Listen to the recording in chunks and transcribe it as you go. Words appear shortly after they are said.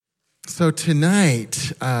So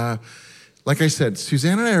tonight, like I said,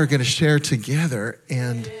 Suzanne and I are going to share together,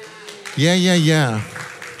 and yeah.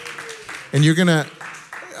 And you're going to,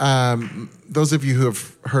 those of you who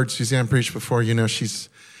have heard Suzanne preach before, you know she's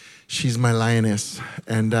my lioness.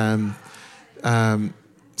 And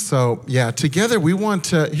so, yeah, together we want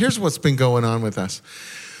to, here's what's been going on with us.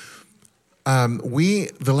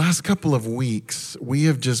 The last couple of weeks, we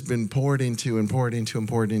have just been poured into.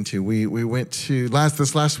 We went to,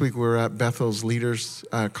 this last week, we were at Bethel's Leaders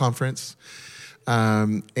Conference.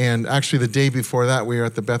 And actually the day before that, we were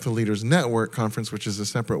at the Bethel Leaders Network Conference, which is a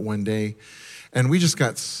separate one day. And we just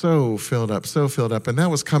got so filled up. And that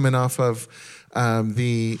was coming off of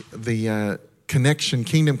the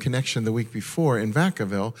Kingdom Connection the week before in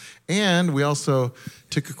Vacaville. And we also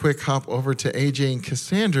took a quick hop over to AJ and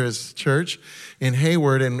Cassandra's church in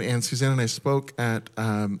Hayward. And Suzanne and I spoke at,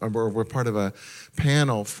 or we're part of a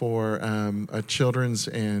panel for a children's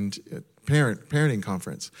and parenting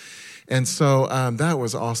conference. And so that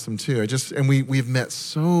was awesome too. We've met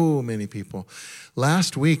so many people.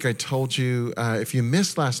 Last week, I told you, if you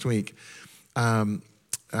missed last week,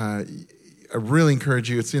 I really encourage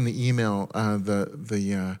you. It's in the email,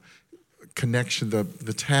 the connection,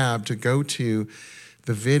 the tab to go to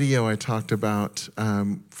the video I talked about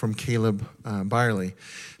from Caleb Byerly.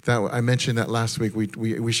 That I mentioned that last week.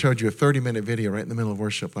 We showed you a 30-minute video right in the middle of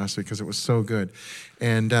worship last week because it was so good.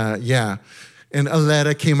 And and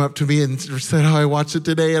Aletta came up to me and said, "Oh, I watched it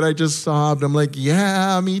today," and I just sobbed. I'm like,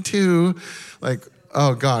 "Yeah, me too." Like,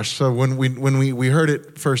 oh gosh. So when we heard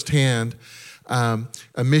it firsthand.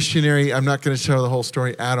 A missionary, I'm not going to share the whole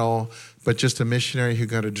story at all, but just a missionary who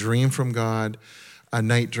got a dream from God, a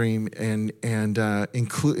night dream, and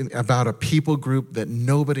including about a people group that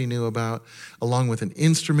nobody knew about, along with an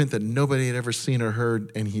instrument that nobody had ever seen or heard,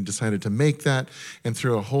 and he decided to make that. And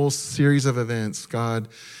through a whole series of events, God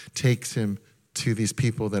takes him to these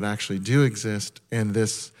people that actually do exist, and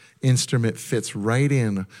this instrument fits right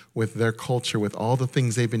in with their culture, with all the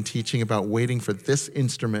things they've been teaching about waiting for this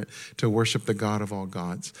instrument to worship the God of all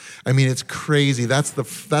gods. I mean, it's crazy. That's the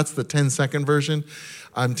 10-second version.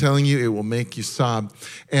 I'm telling you, it will make you sob.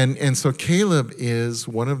 And so Caleb is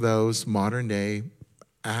one of those modern day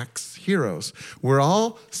Acts heroes. We're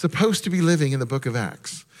all supposed to be living in the book of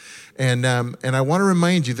Acts. And I want to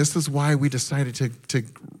remind you, this is why we decided to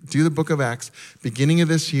do the book of Acts. Beginning of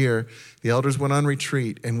this year, the elders went on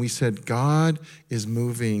retreat, and we said, God is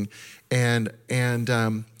moving. And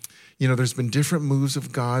there's been different moves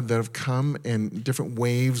of God that have come and different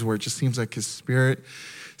waves where it just seems like his spirit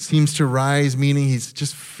seems to rise, meaning he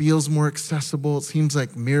just feels more accessible. It seems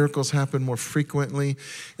like miracles happen more frequently.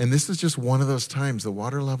 And this is just one of those times. The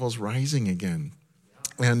water level's rising again.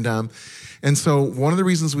 And so one of the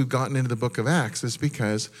reasons we've gotten into the book of Acts is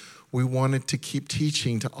because we wanted to keep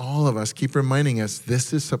teaching to all of us, keep reminding us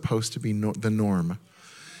this is supposed to be the norm.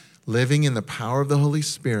 Living in the power of the Holy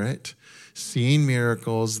Spirit, seeing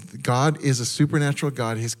miracles. God is a supernatural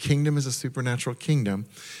God. His kingdom is a supernatural kingdom,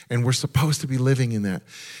 and we're supposed to be living in that.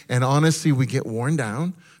 And honestly, we get worn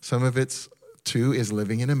down. Some of it's, too, is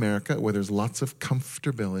living in America where there's lots of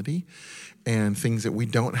comfortability and things that we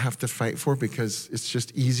don't have to fight for because it's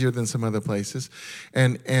just easier than some other places.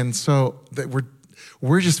 And so that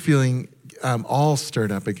we're just feeling all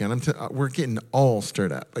stirred up again. We're getting all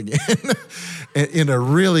stirred up again in a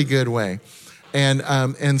really good way.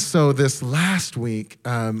 And so this last week,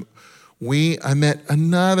 I met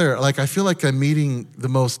another, I feel like I'm meeting the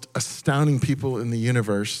most astounding people in the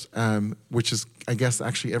universe, which is, I guess,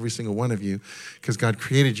 actually every single one of you, because God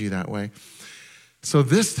created you that way. So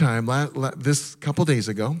this time, this couple days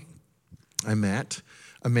ago, I met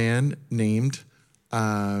a man named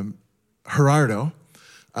Gerardo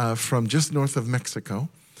from just north of Mexico.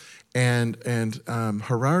 And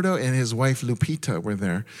Gerardo and his wife Lupita were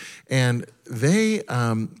there, and they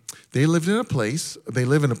live in a place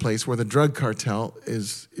where the drug cartel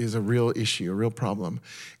is a real issue, a real problem.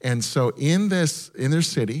 And so in their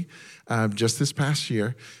city, just this past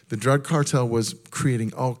year, the drug cartel was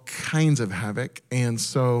creating all kinds of havoc. And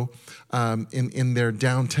so in their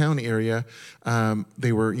downtown area,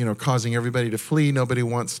 they were causing everybody to flee. Nobody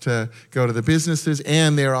wants to go to the businesses,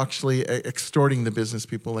 and they're actually extorting the business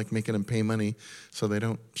people, like making them pay money so they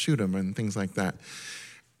don't shoot them and things like that.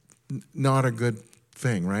 Not a good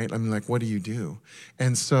thing, right? I mean, what do you do?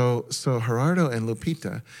 And so Gerardo and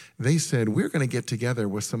Lupita, they said, we're going to get together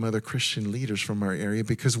with some other Christian leaders from our area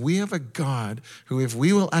because we have a God who, if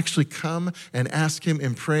we will actually come and ask him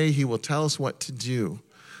and pray, he will tell us what to do.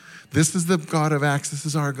 This is the God of Acts. This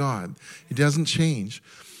is our God. He doesn't change.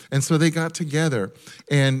 And so they got together.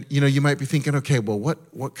 And, you might be thinking, okay, well,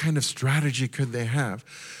 what kind of strategy could they have?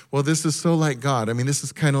 Well, this is so like God. I mean, this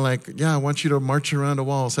is kind of like, I want you to march around a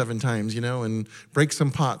wall 7 times, and break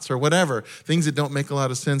some pots or whatever, things that don't make a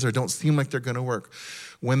lot of sense or don't seem like they're going to work.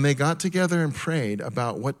 When they got together and prayed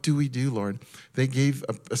about what do we do, Lord, they gave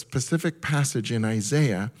a specific passage in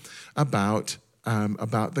Isaiah about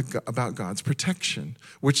God's protection,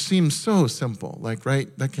 which seems so simple, like, right?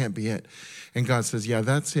 That can't be it. And God says, yeah,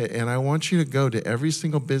 that's it. And I want you to go to every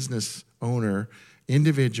single business owner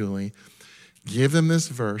individually, give them this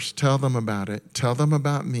verse, tell them about it, tell them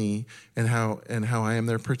about me and how I am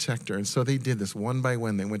their protector. And so they did this one by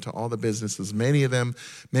one. They went to all the businesses. Many of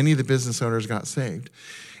the business owners got saved.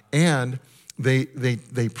 And they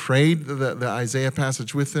prayed the Isaiah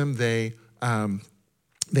passage with them. They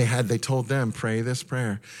told them, pray this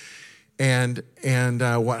prayer. And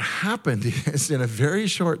what happened is in a very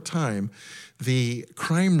short time, the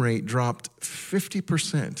crime rate dropped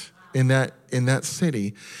 50% in that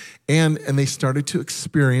city. And they started to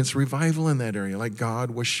experience revival in that area, like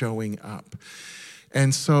God was showing up.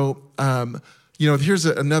 And so, here's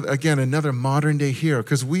another modern day hero,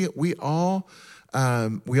 because we all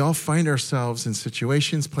find ourselves in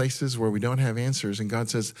situations, places where we don't have answers. And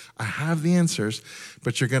God says, I have the answers,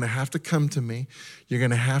 but you're going to have to come to me. You're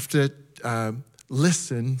going to have to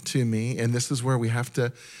listen to me. And this is where we have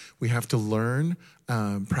to learn,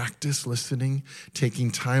 practice listening,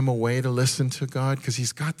 taking time away to listen to God, because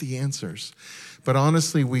he's got the answers. But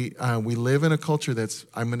honestly, we live in a culture that's,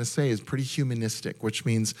 I'm going to say, is pretty humanistic, which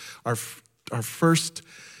means our first,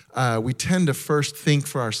 we tend to first think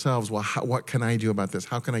for ourselves, well, what can I do about this?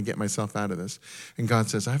 How can I get myself out of this? And God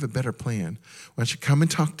says, I have a better plan. Why don't you come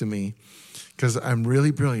and talk to me, because I'm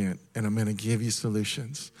really brilliant and I'm going to give you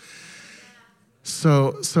solutions.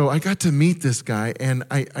 So I got to meet this guy, and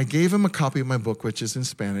I gave him a copy of my book, which is in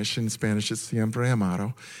Spanish. In Spanish, it's Siempre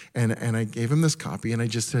Amado. And I gave him this copy, and I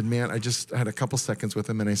just said, man, I just had a couple seconds with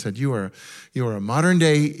him, and I said, you are a modern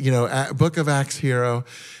day, Book of Acts hero.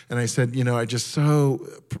 And I said, I'm just so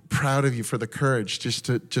proud of you for the courage just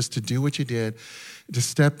to do what you did, to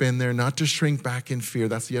step in there, not to shrink back in fear.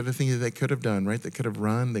 That's the other thing that they could have done, right? They could have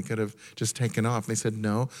run. They could have just taken off. And they said,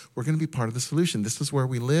 no, we're going to be part of the solution. This is where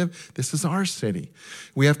we live. This is our city.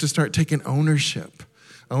 We have to start taking ownership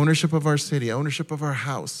of our city, ownership of our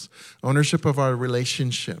house, ownership of our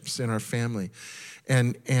relationships in our family.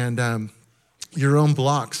 And your own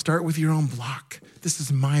block. Start with your own block. This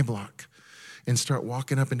is my block. And start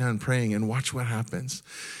walking up and down praying and watch what happens.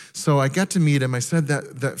 So I got to meet him. I said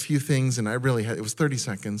that few things, and it was 30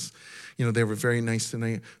 seconds. They were very nice, and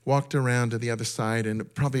I walked around to the other side,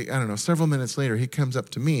 and probably, several minutes later, he comes up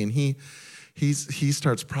to me, and he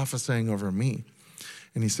starts prophesying over me.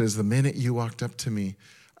 And he says, the minute you walked up to me,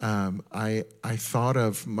 I thought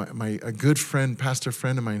of a good friend, pastor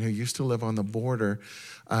friend of mine who used to live on the border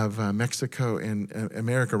of Mexico and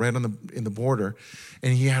America, right in the border,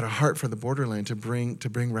 and he had a heart for the borderland to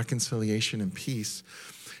bring reconciliation and peace.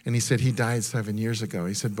 And he said he died 7 years ago.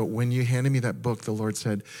 He said, but when you handed me that book, the Lord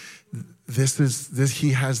said, this.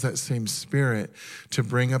 He has that same spirit to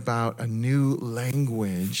bring about a new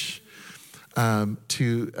language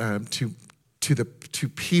to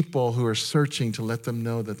people who are searching, to let them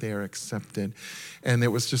know that they are accepted. And it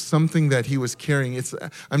was just something that he was carrying.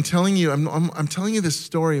 I'm telling you this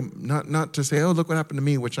story not to say, oh, look what happened to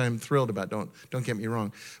me, which I'm thrilled about. Don't get me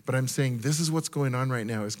wrong. But I'm saying this is what's going on right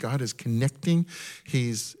now, is God is connecting.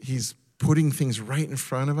 He's putting things right in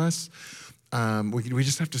front of us. We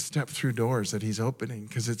just have to step through doors that he's opening,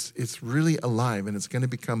 because it's really alive, and it's going to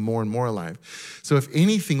become more and more alive. So if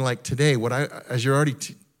anything like today, as you're already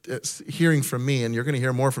hearing from me, and you're going to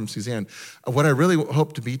hear more from Suzanne, what I really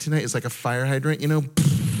hope to be tonight is like a fire hydrant,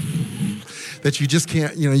 that you just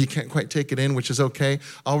can't, you can't quite take it in, which is okay.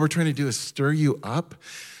 All we're trying to do is stir you up.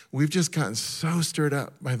 We've just gotten so stirred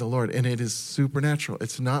up by the Lord, and it is supernatural.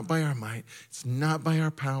 It's not by our might. It's not by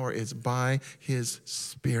our power. It's by his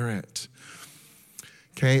Spirit.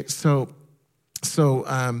 Okay, so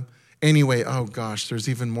anyway, oh gosh, there's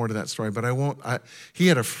even more to that story, but I won't. He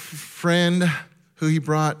had a friend who he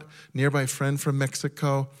brought, nearby friend from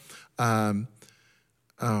Mexico. Oh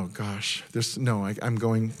gosh, I'm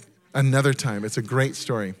going another time. It's a great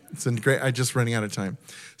story. I'm just running out of time.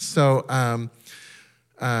 So I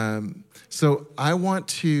want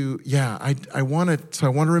to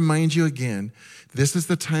remind you again, this is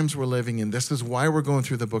the times we're living in. This is why we're going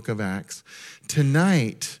through the book of Acts.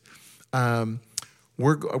 Tonight, I'm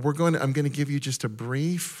going to give you just a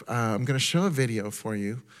brief, I'm going to show a video for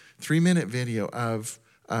you, 3-minute video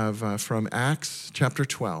from Acts chapter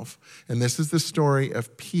 12. And this is the story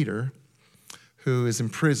of Peter, who is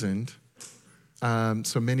imprisoned.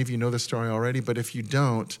 So many of you know the story already, but if you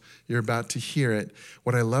don't, you're about to hear it.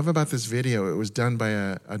 What I love about this video, it was done by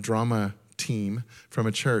a drama team from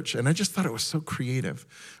a church, and I just thought it was so creative.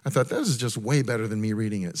 I thought, this is just way better than me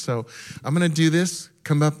reading it. So I'm going to do this,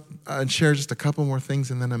 come up and share just a couple more things,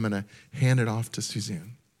 and then I'm going to hand it off to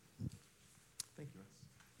Suzanne. Thank you.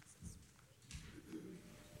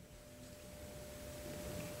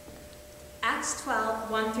 Acts 12,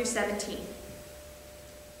 1 through 17.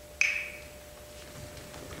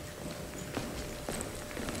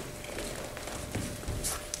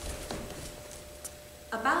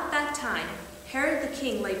 About that time, Herod the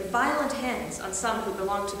king laid violent hands on some who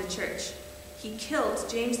belonged to the church. He killed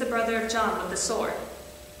James, the brother of John, with the sword.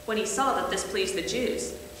 When he saw that this pleased the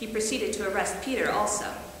Jews, he proceeded to arrest Peter also.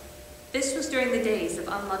 This was during the days of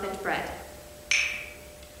unleavened bread.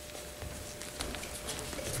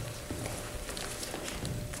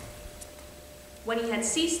 When he had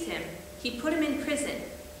seized him, he put him in prison,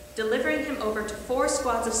 delivering him over to 4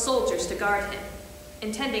 squads of soldiers to guard him,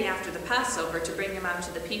 intending after the Passover to bring him out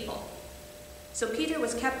to the people. So Peter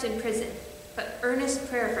was kept in prison, but earnest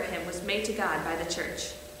prayer for him was made to God by the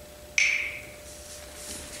church.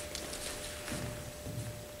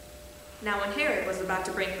 Now when Herod was about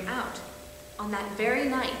to bring him out, on that very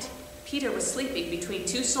night, Peter was sleeping between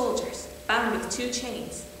 2 soldiers, bound with 2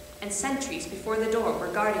 chains, and sentries before the door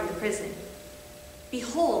were guarding the prison.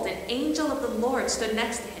 Behold, an angel of the Lord stood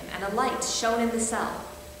next to him, and a light shone in the cell.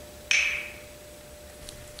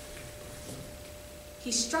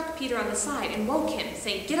 He struck Peter on the side and woke him,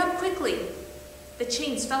 saying, "Get up quickly!" The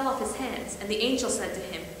chains fell off his hands, and the angel said to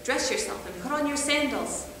him, "Dress yourself and put on your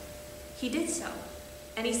sandals." He did so,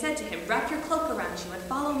 and he said to him, "Wrap your cloak around you and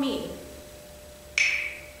follow me."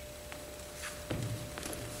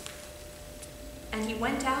 And he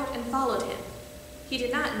went out and followed him. He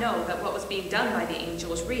did not know that what was being done by the angel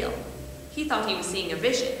was real. He thought he was seeing a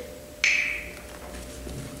vision.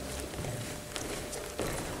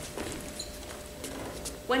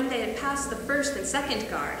 When they had passed the first and second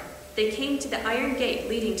guard, they came to the iron gate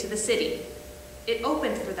leading to the city. It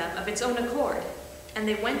opened for them of its own accord, and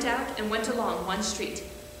they went out and went along one street.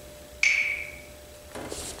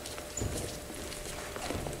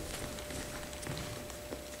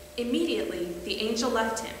 Immediately the angel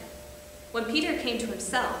left him. When Peter came to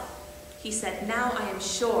himself, he said, "Now I am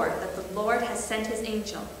sure that the Lord has sent his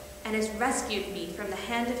angel and has rescued me from the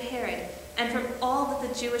hand of Herod and from all that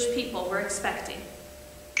the Jewish people were expecting."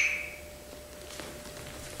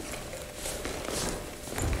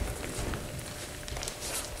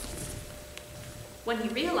 When he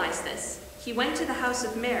realized this, he went to the house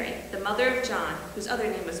of Mary, the mother of John, whose other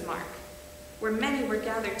name was Mark, where many were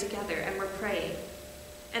gathered together and were praying.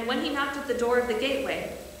 And when he knocked at the door of the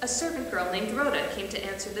gateway, a servant girl named Rhoda came to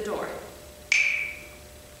answer the door.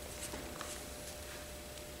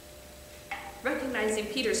 Recognizing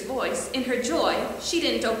Peter's voice, in her joy, she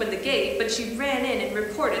didn't open the gate, but she ran in and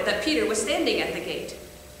reported that Peter was standing at the gate.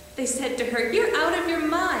 They said to her, "You're out of your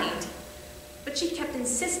mind." But she kept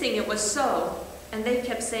insisting it was so, and they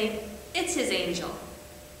kept saying, "It's his angel."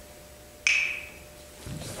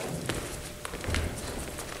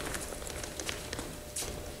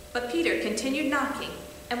 But Peter continued knocking,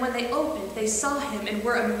 and when they opened, they saw him and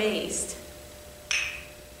were amazed.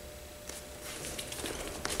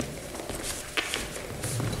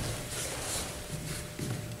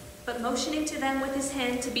 But motioning to them with his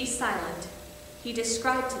hand to be silent, he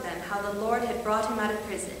described to them how the Lord had brought him out of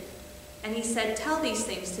prison. And he said, "Tell these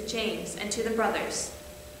things to James and to the brothers."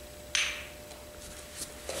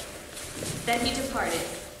 Then he departed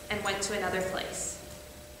and went to another place.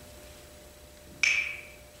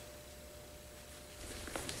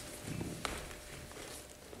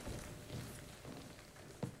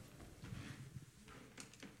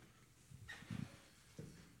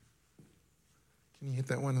 Can you hit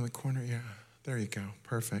that one in the corner? Yeah, there you go.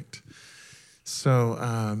 Perfect. So,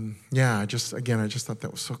 I just thought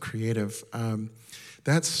that was so creative.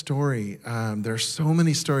 That story, there are so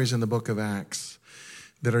many stories in the book of Acts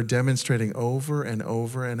that are demonstrating over and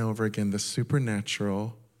over and over again the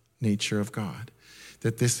supernatural nature of God.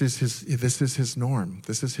 That this is his norm.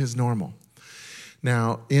 This is his normal.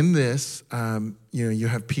 Now, in this, you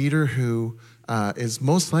have Peter who is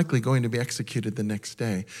most likely going to be executed the next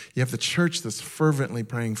day. You have the church that's fervently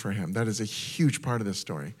praying for him. That is a huge part of this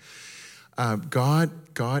story. God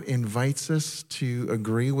invites us to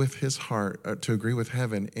agree with his heart, to agree with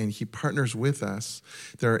heaven, and he partners with us.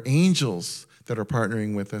 There are angels that are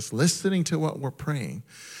partnering with us, listening to what we're praying.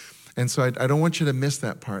 And so I don't want you to miss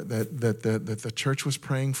that part, that the church was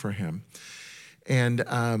praying for him. And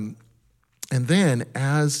then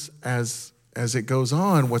as as it goes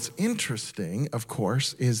on, what's interesting, of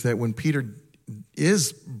course, is that when Peter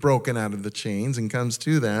is broken out of the chains and comes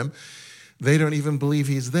to them, they don't even believe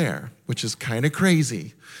he's there, which is kind of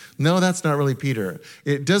crazy. No, that's not really Peter.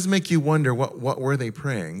 It does make you wonder, what were they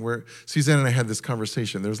praying? Suzanne and I had this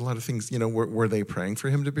conversation. There's a lot of things, were they praying for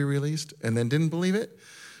him to be released and then didn't believe it?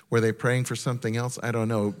 Were they praying for something else? I don't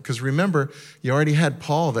know. Because remember, you already had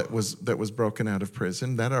Paul that was broken out of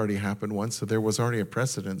prison. That already happened once, so there was already a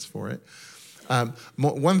precedence for it.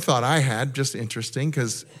 One thought I had, just interesting,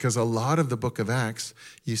 because a lot of the book of Acts,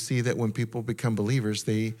 you see that when people become believers,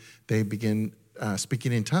 they begin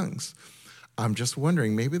speaking in tongues. I'm just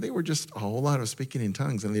wondering, maybe they were just a whole lot of speaking in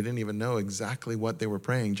tongues, and they didn't even know exactly what they were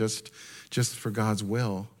praying, just for God's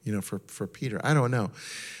will, for Peter. I don't know.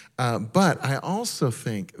 But I also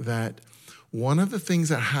think that one of the things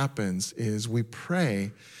that happens is we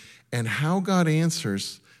pray, and how God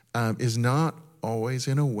answers is not always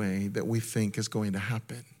in a way that we think is going to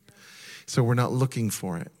happen. So we're not looking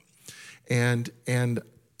for it. And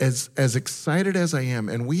as excited as I am,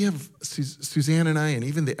 and we have, Suzanne and I, and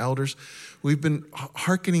even the elders, we've been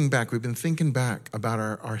hearkening back, we've been thinking back about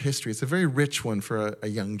our history. It's a very rich one for a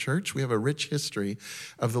young church. We have a rich history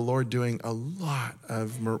of the Lord doing a lot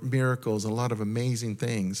of miracles, a lot of amazing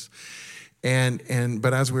things.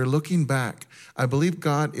 But as we're looking back, I believe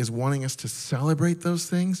God is wanting us to celebrate those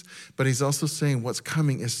things, but he's also saying what's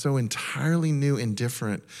coming is so entirely new and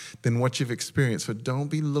different than what you've experienced. So don't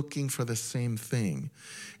be looking for the same thing.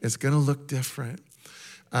 It's going to look different.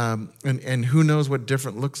 And who knows what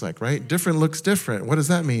different looks like, right? Different looks different. What does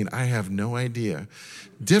that mean? I have no idea.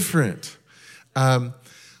 Different.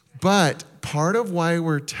 But part of why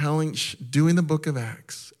we're doing the book of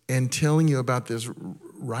Acts and telling you about this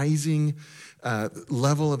rising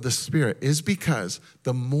level of the Spirit is because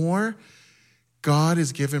the more God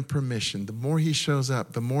is given permission, the more he shows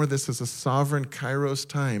up, the more this is a sovereign Kairos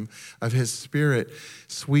time of his Spirit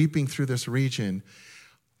sweeping through this region,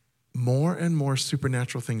 more and more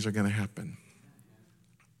supernatural things are going to happen.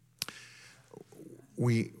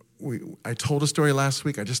 I told a story last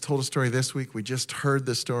week. I just told a story this week. We just heard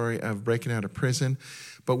the story of breaking out of prison.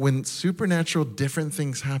 But when supernatural different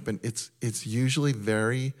things happen, it's usually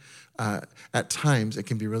very, at times, it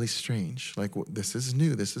can be really strange. Like, this is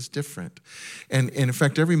new, this is different. And in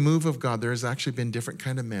fact, every move of God, there has actually been different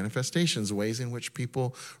kind of manifestations, ways in which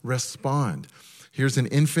people respond. Here's an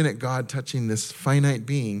infinite God touching this finite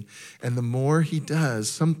being, and the more he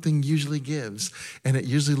does, something usually gives, and it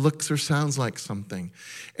usually looks or sounds like something.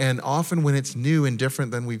 And often when it's new and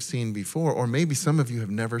different than we've seen before, or maybe some of you have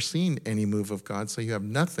never seen any move of God, so you have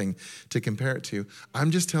nothing to compare it to,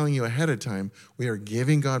 I'm just telling you ahead of time, we are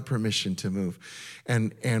giving God permission to move.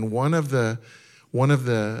 And one of the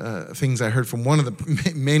things I heard from one of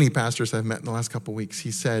the many pastors I've met in the last couple of weeks,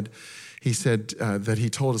 he said that he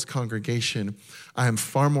told his congregation, I am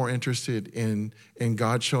far more interested in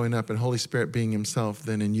God showing up and Holy Spirit being himself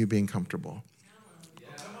than in you being comfortable.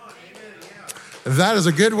 That is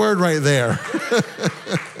a good word right there.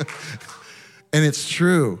 And it's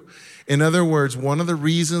true. In other words, one of the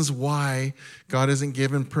reasons why God isn't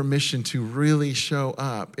given permission to really show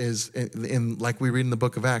up is, like we read in the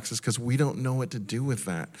book of Acts, is because we don't know what to do with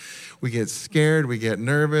that. We get scared, we get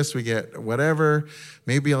nervous, we get whatever.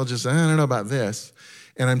 Maybe I don't know about this.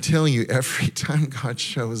 And I'm telling you, every time God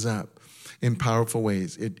shows up in powerful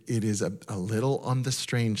ways, it is a little on the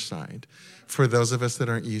strange side for those of us that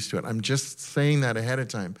aren't used to it. I'm just saying that ahead of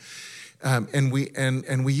time. And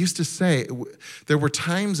we used to say, there were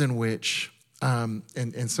times in which,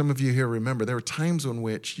 and some of you here remember, there were times in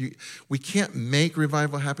which we can't make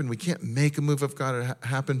revival happen, we can't make a move of God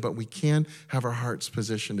happen, but we can have our hearts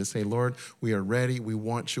positioned to say, Lord, we are ready, we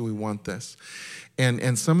want you, we want this.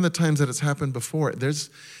 And some of the times that it's happened before, it's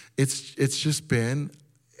just been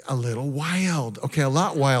a little wild, a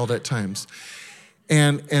lot wild at times.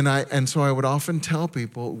 And so I would often tell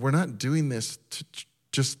people, we're not doing this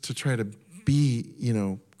just to try to be,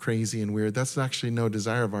 crazy and weird. That's actually no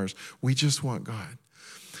desire of ours. We just want God.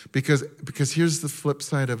 Because here's the flip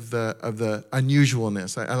side of the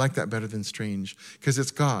unusualness. I like that better than strange, because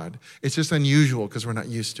it's God. It's just unusual because we're not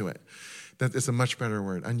used to it. That is a much better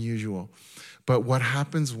word, unusual. But what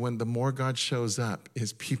happens when the more God shows up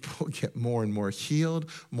is people get more and more healed,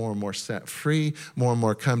 more and more set free, more and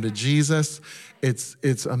more come to Jesus.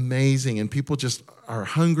 It's amazing. And people just are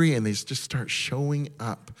hungry and they just start showing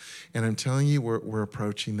up. And I'm telling you, we're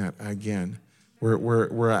approaching that again.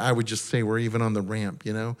 We're I would just say we're even on the ramp,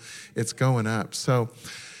 It's going up. So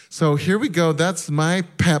here we go. That's my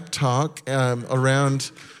pep talk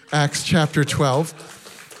around Acts chapter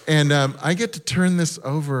 12. And I get to turn this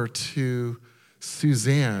over to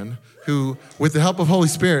Suzanne, who, with the help of Holy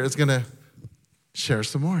Spirit, is going to share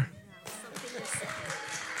some more.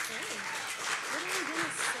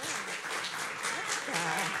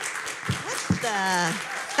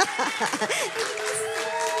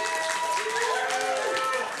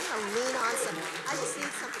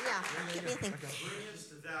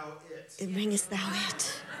 Bringest thou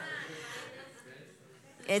it.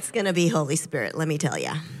 It's going to be Holy Spirit, let me tell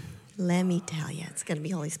you. It's going to be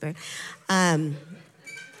Holy Spirit.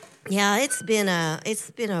 It's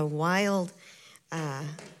been a wild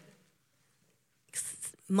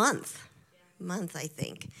month, I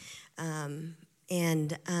think.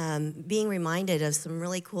 And being reminded of some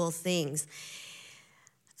really cool things.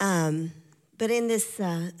 But in this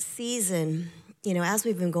season, as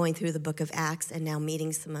we've been going through the book of Acts and now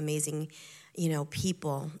meeting some amazing,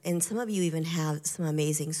 people, and some of you even have some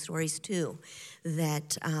amazing stories too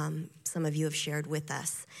that some of you have shared with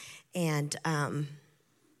us. And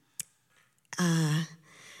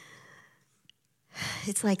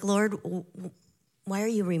it's like, Lord, why are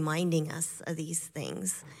you reminding us of these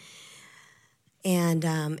things? And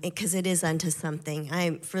because it is unto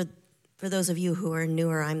something. For those of you who are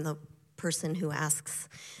newer, I'm the person who asks,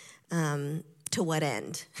 to what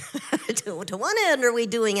end? to what end are we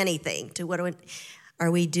doing anything? To what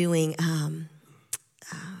are we doing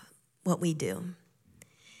what we do?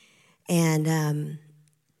 And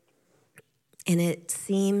it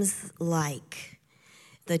seems like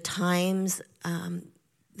the times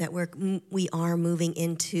that we are moving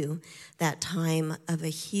into that time of a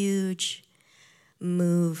huge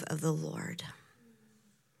move of the Lord.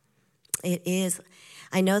 It is.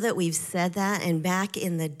 I know that we've said that, and back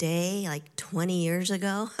in the day, like 20 years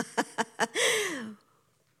ago,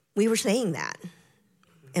 we were saying that,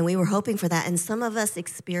 and we were hoping for that, and some of us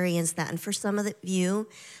experienced that, and for some of you,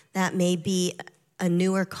 that may be a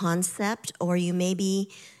newer concept, or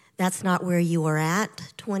that's not where you were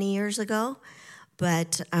at 20 years ago,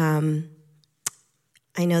 but I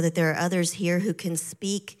know that there are others here who can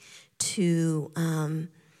speak to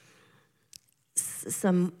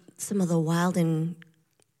some of the wild and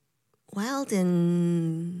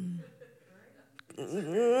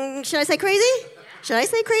should I say crazy? Should I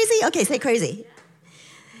say crazy? Okay, say crazy.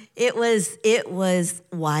 It was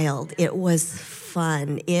wild. It was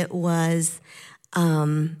fun. It was,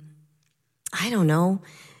 I don't know,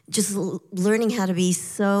 just learning how to be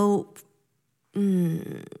so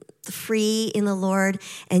free in the Lord,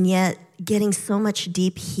 and yet getting so much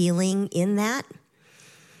deep healing in that.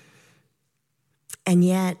 And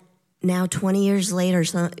yet, now 20 years later,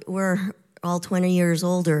 we're all 20 years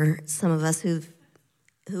older, some of us who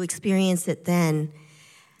experienced it then.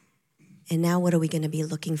 And now what are we going to be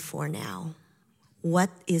looking for now? What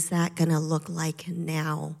is that going to look like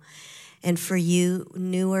now? And for you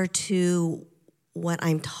newer to what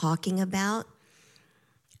I'm talking about,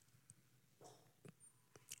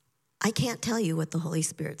 I can't tell you what the Holy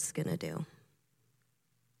Spirit's going to do.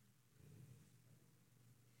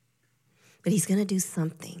 But he's going to do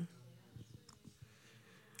something.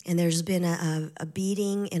 And there's been a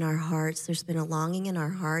beating in our hearts. There's been a longing in our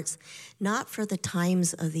hearts, not for the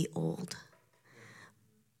times of the old,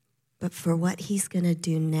 but for what he's going to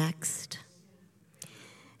do next.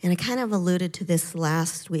 And I kind of alluded to this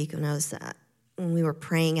last week when we were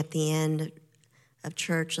praying at the end of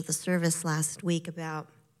church, of the service last week, about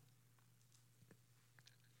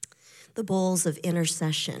the bowls of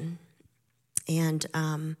intercession and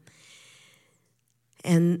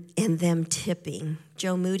them tipping.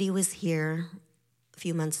 Joe Moody was here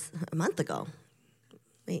a month ago.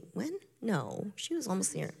 Wait, when? No, she was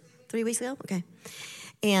almost here. 3 weeks ago? Okay.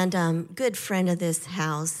 And good friend of this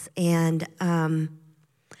house. And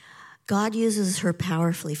God uses her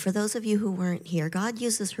powerfully. For those of you who weren't here, God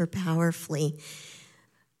uses her powerfully,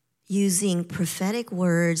 using prophetic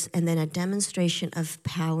words and then a demonstration of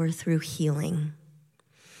power through healing.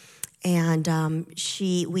 And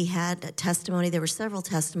we had a testimony. There were several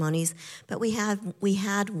testimonies, but we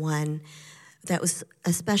had one that was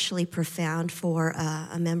especially profound for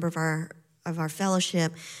a member of our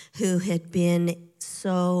fellowship who had been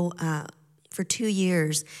for 2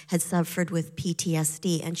 years had suffered with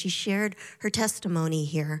PTSD, and she shared her testimony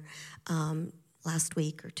here last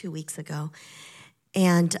week or 2 weeks ago,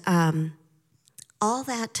 and all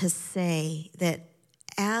that to say that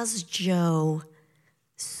as Joe.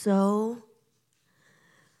 So,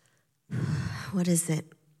 what is it?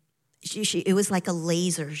 It was like a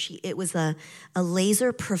laser. It was a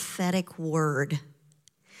laser prophetic word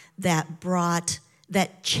that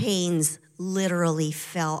chains literally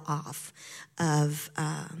fell off of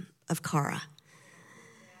Cara.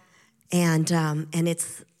 And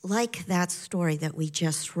it's like that story that we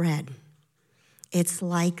just read. It's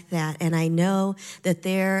like that. And I know that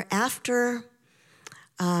there, after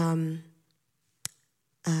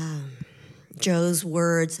Joe's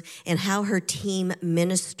words and how her team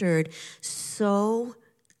ministered so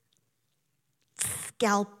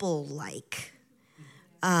scalpel-like,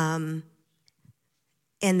 and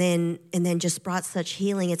then just brought such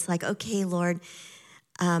healing. It's like, okay, Lord,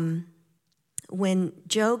 when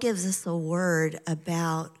Joe gives us a word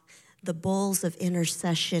about the bowls of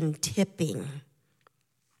intercession tipping,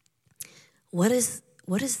 what does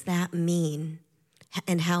that mean?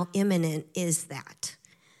 And how imminent is that?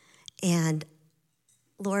 And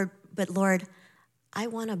Lord, I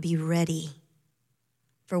want to be ready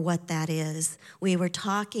for what that is. We've been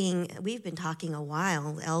talking a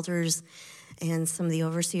while, elders and some of the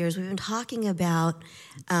overseers, we've been talking about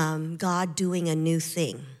God doing a new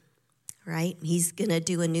thing, right? He's going to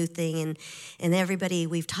do a new thing. And everybody,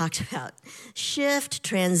 we've talked about shift,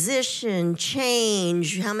 transition,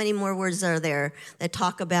 change. How many more words are there that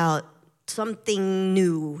talk about something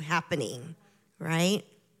new happening, right?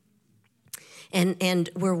 And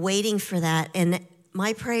we're waiting for that. And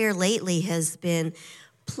my prayer lately has been,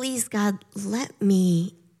 please, God, let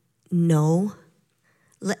me know,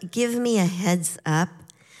 give me a heads up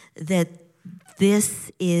that this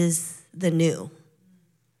is the new.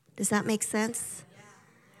 Does that make sense?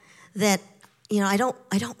 That, I don't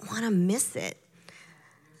want to miss it.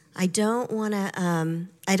 I don't want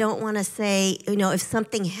to say, if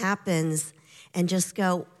something happens and just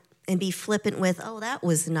go and be flippant with, oh, that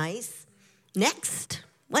was nice. Next.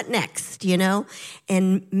 What next,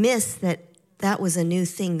 And miss that was a new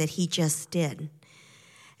thing that he just did.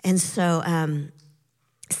 And so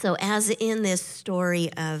as in this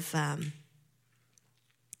story of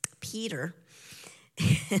Peter,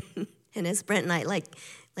 and as Brent and I,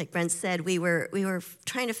 like Brent said, we were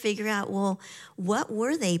trying to figure out, well, what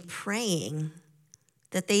were they praying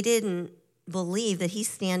that they didn't believe that he's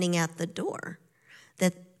standing at the door,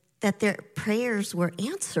 that their prayers were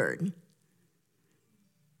answered.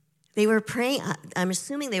 They were praying, I'm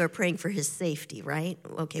assuming they were praying for his safety, right?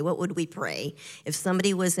 Okay, what would we pray if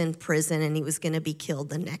somebody was in prison and he was going to be killed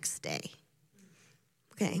the next day?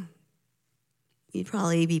 Okay. You'd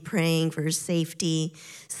probably be praying for his safety.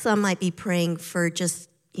 Some might be praying for just,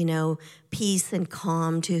 peace and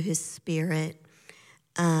calm to his spirit.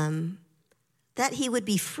 That he would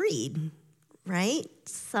be freed, right?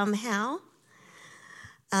 Somehow.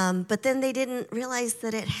 But then they didn't realize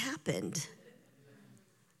that it happened.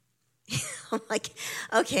 I'm like,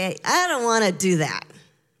 okay, I don't want to do that.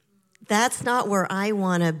 That's not where I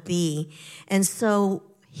want to be. And so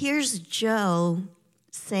here's Joe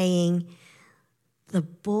saying, the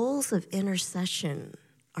bowls of intercession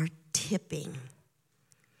are tipping.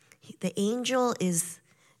 The angel is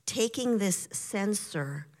taking this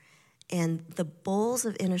censer, and the bowls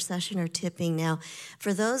of intercession are tipping. Now,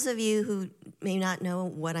 for those of you who may not know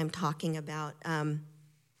what I'm talking about,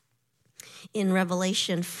 in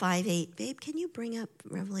Revelation 5:8, babe, can you bring up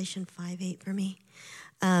Revelation 5:8 for me?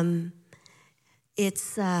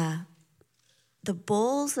 It's the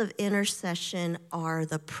bowls of intercession are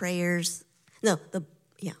the prayers. No, the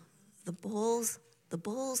bowls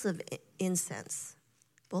of incense.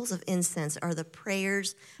 Bowls of incense are the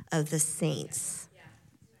prayers of the saints.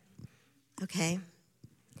 Okay?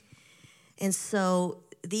 And so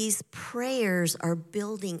these prayers are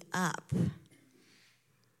building up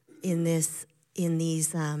in these,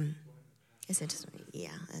 is it just, yeah,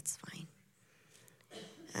 that's fine.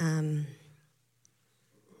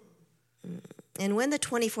 And when the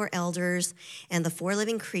 24 elders and the 4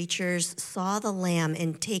 living creatures saw the Lamb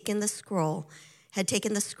and had taken the scroll,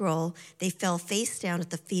 they fell face down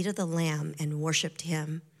at the feet of the Lamb and worshiped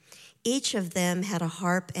him. Each of them had a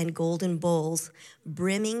harp and golden bowls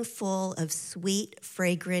brimming full of sweet,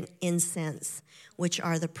 fragrant incense, which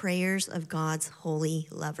are the prayers of God's holy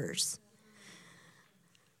lovers.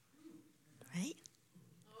 Right?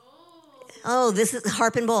 Oh, this is the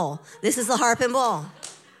harp and bowl. This is the harp and bowl.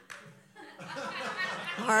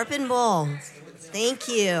 Harp and bowl. Thank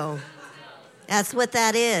you. That's what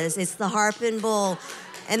that is. It's the harp and bowl.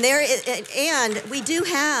 And we do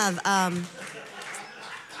have,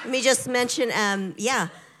 let me just mention,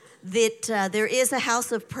 that there is a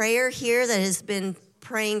house of prayer here that has been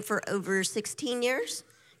praying for over 16 years.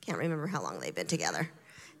 Can't remember how long they've been together.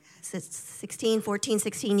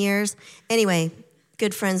 16 years. Anyway,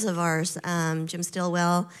 good friends of ours, Jim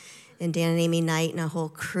Stillwell and Dan and Amy Knight and a whole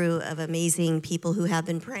crew of amazing people who have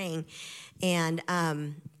been praying and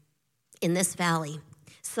in this valley.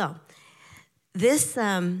 So this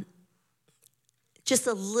just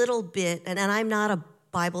a little bit, and I'm not a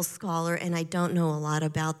Bible scholar, and I don't know a lot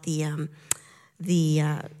about the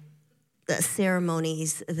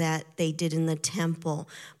ceremonies that they did in the temple.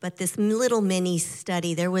 But this little mini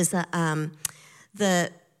study, there was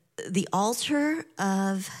the altar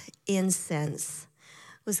of incense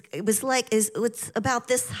it's about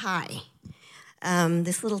this high.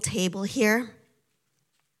 This little table here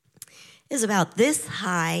is about this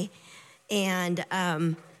high, and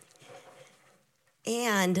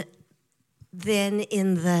then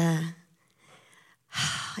in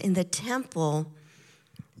the temple,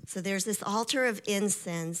 so there's this altar of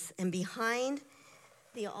incense, and behind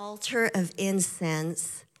the altar of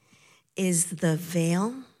incense is the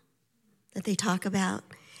veil that they talk about,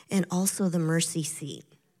 and also the mercy seat.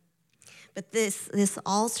 But this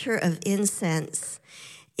altar of incense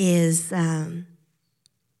is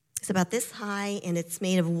it's about this high, and it's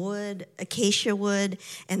made of wood, acacia wood,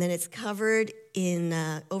 and then it's covered in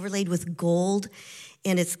overlaid with gold,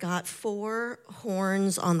 and it's got 4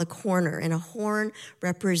 horns on the corner, and a horn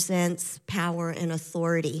represents power and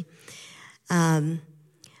authority.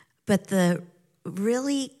 But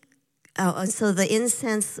so the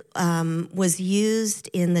incense was used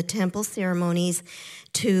in the temple ceremonies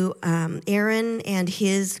to Aaron and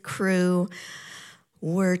his crew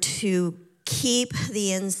were to keep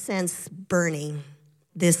the incense burning,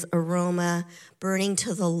 this aroma burning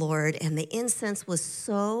to the Lord. And the incense was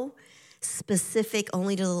so specific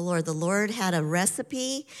only to the Lord. The Lord had a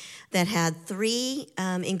recipe that had 3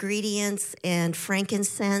 ingredients and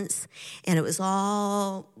frankincense, and it was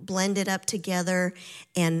all blended up together.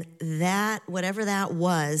 And that, whatever that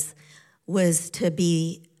was to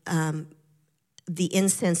be the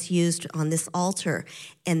incense used on this altar.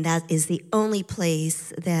 And that is the only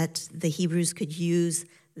place that the Hebrews could use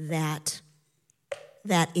that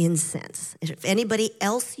incense. If anybody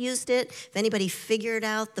else used it, if anybody figured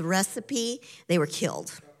out the recipe, they were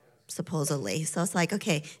killed, supposedly. So it's like,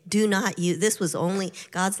 okay, do not use,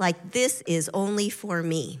 God's like, this is only for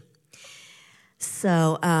me.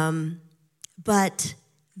 So, but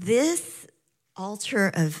this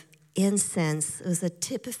altar of incense was a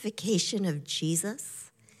typification of Jesus,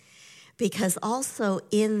 because also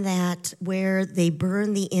in that where they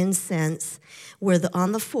burn the incense,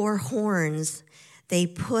 on the 4 horns, they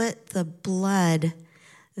put the blood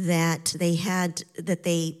that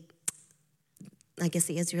I guess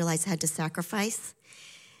the Israelites had to sacrifice.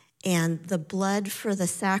 And the blood for the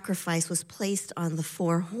sacrifice was placed on the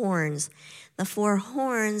 4 horns. The 4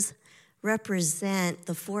 horns represent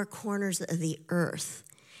the 4 corners of the earth.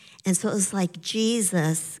 And so it was like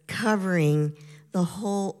Jesus covering the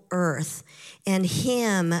whole earth, and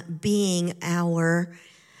him being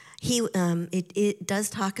it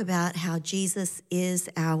does talk about how Jesus is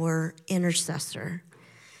our intercessor.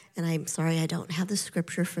 And I'm sorry I don't have the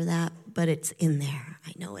scripture for that, but it's in there.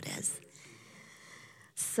 I know it is.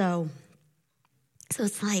 So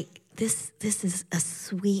it's like this is a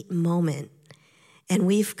sweet moment. And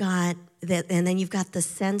we've got that, and then you've got the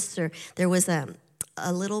censer. There was a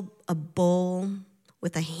bowl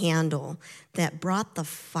with a handle that brought the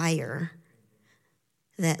fire,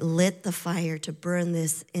 that lit the fire to burn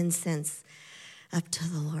this incense up to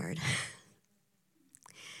the Lord.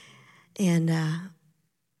 And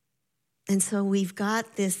so we've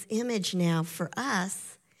got this image now for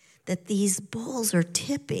us that these bowls are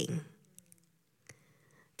tipping,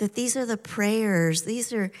 that these are the prayers,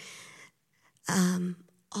 these are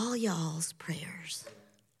all y'all's prayers,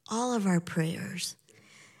 all of our prayers.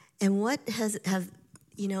 And what have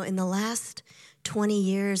in the last 20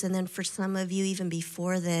 years, and then for some of you even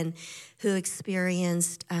before then, who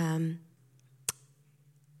experienced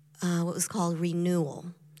what was called renewal.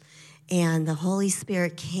 And the Holy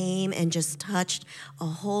Spirit came and just touched a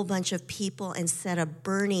whole bunch of people and set a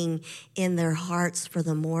burning in their hearts for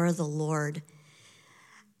the more of the Lord.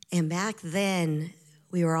 And back then,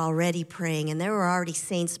 we were already praying, and there were already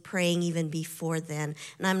saints praying even before then.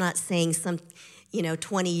 And I'm not saying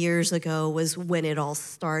 20 years ago was when it all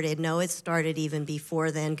started. No, it started even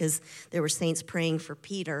before then, because there were saints praying for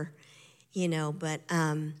Peter, but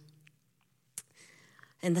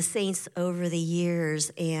and the saints over the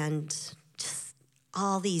years, and just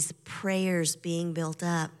all these prayers being built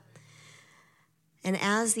up. And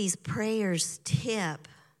as these prayers tip,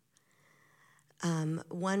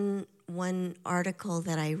 one article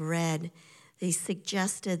that I read, they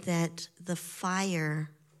suggested that the fire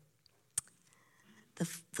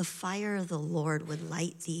of the Lord would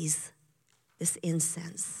light this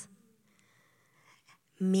incense,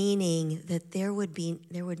 meaning that there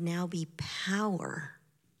would now be power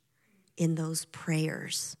in those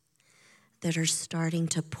prayers that are starting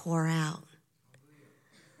to pour out.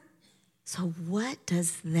 So what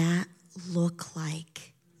does that look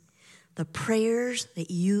like? The prayers that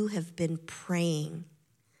you have been praying,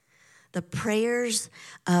 the prayers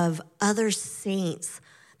of other saints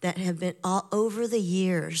that have been all over the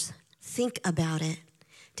years. Think about it.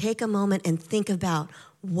 Take a moment and think about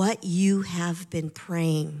what you have been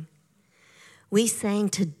praying. We sang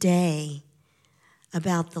today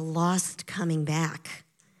about the lost coming back,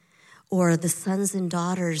 or the sons and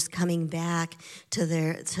daughters coming back to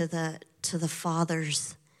the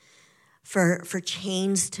fathers, for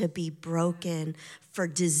chains to be broken, for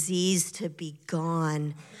disease to be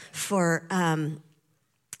gone, for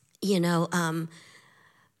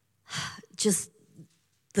just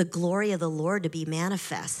the glory of the Lord to be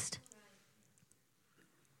manifest.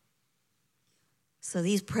 So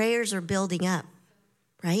these prayers are building up,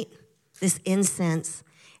 right? This incense,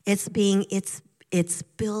 it's building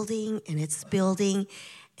and it's building,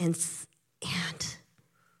 and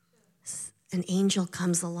an angel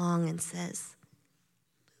comes along and says,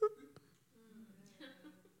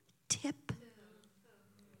 tip,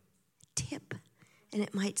 and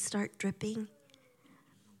it might start dripping.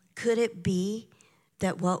 Could it be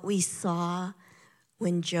that what we saw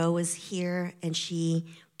when Jo was here and she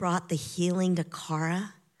brought the healing to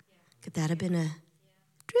Cara, could that have been a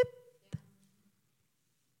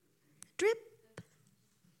drip,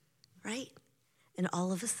 right? And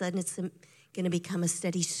all of a sudden it's going to become a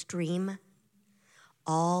steady stream.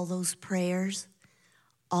 All those prayers,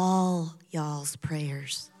 all y'all's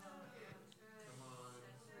prayers,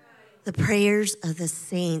 the prayers of the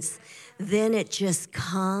saints, then it just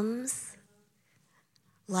comes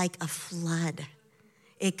like a flood.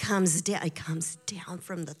 It comes down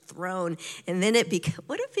from the throne, and then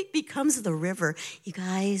what if it becomes the river? You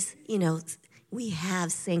guys, we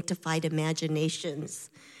have sanctified imaginations.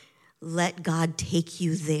 Let God take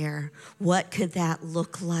you there. What could that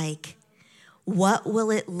look like? What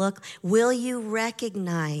will it look? Will you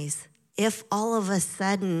recognize if all of a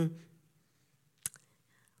sudden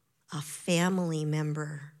a family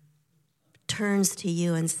member turns to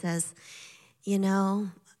you and says,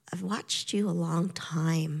 I've watched you a long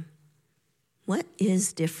time. What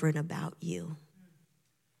is different about you?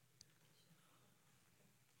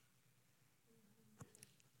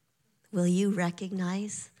 Will you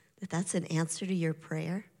recognize that that's an answer to your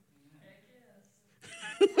prayer?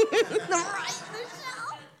 Right,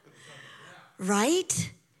 Michelle?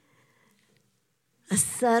 Right? A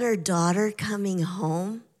son or daughter coming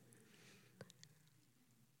home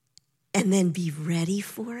and then be ready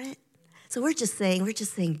for it. So we're just saying,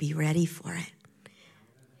 be ready for it.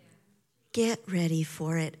 Get ready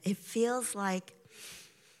for it. It feels like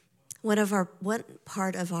one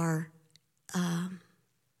part of our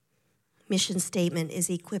mission statement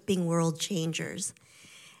is equipping world changers.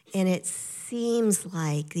 And it seems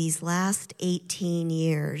like these last 18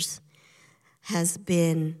 years has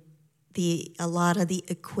been a lot of the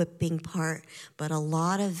equipping part, but a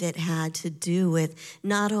lot of it had to do with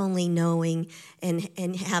not only knowing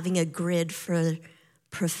and having a grid for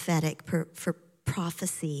prophetic, for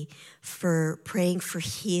prophecy, for praying for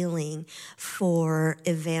healing, for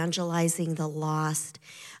evangelizing the lost.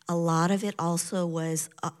 A lot of it also was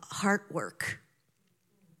heart work.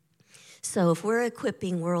 So if we're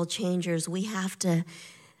equipping world changers, we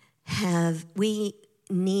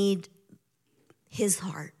need his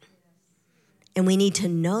heart. And we need to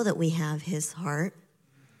know that we have his heart.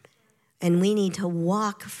 And we need to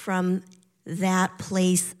walk from that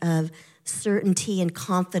place of certainty and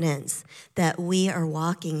confidence that we are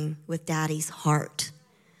walking with Daddy's heart,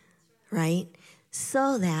 right?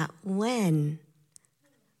 So that when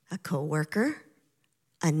a coworker,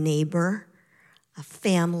 a neighbor, a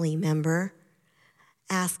family member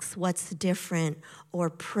asks what's different or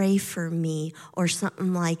pray for me or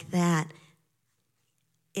something like that,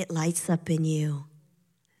 it lights up in you.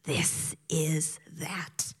 This is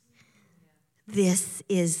that. This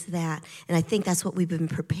is that. And I think that's what we've been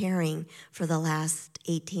preparing for the last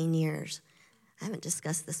 18 years. I haven't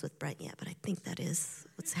discussed this with Brent yet, but I think that is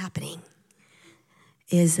what's happening.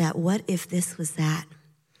 Is that what if this was that?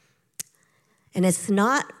 And it's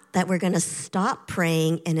not that we're going to stop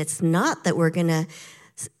praying, and it's not that we're going to,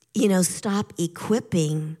 stop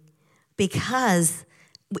equipping, because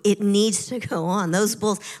it needs to go on. Those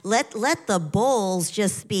bowls, let the bowls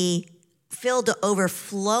just be filled to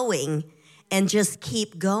overflowing and just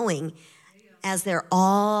keep going as they're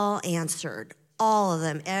all answered. All of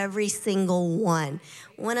them, every single one.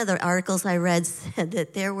 One of the articles I read said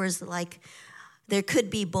that there could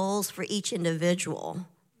be bowls for each individual,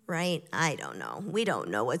 right? I don't know. We don't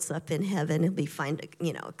know what's up in heaven. It'll be fun to,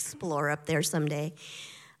 explore up there someday.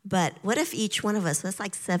 But what if each one of us, that's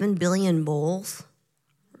like 7 billion bowls,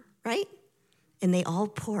 right? And they all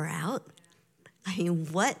pour out? I mean,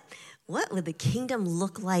 what would the kingdom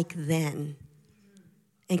look like then?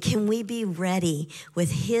 And can we be ready with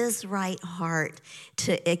his right heart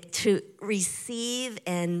to receive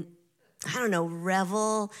and,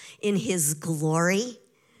 revel in his glory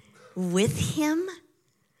with him?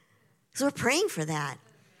 So we're praying for that.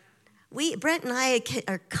 Brent and I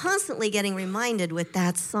are constantly getting reminded with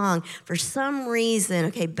that song. For some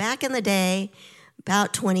reason, back in the day,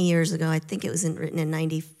 about 20 years ago, I think it was written in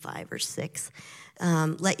 95 or 6,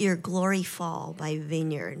 Let Your Glory Fall by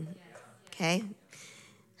Vineyard, okay?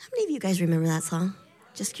 How many of you guys remember that song?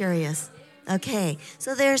 Just curious. Okay,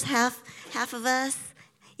 so there's half of us,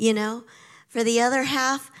 For the other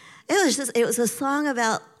half, it was a song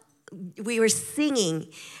about, we were singing.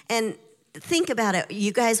 And think about it,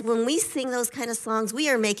 you guys, when we sing those kind of songs, we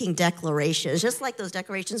are making declarations. Just like those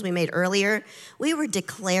declarations we made earlier, we were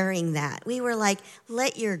declaring that. We were like,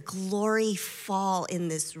 let your glory fall in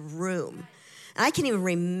this room. And I can even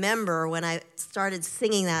remember when I started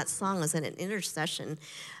singing that song, I was at an intercession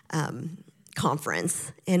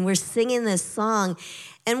conference, and we're singing this song,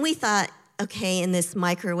 and we thought, in this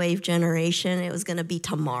microwave generation, it was going to be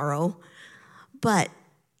tomorrow, but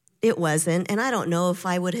it wasn't, and I don't know if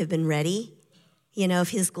I would have been ready, if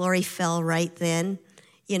his glory fell right then,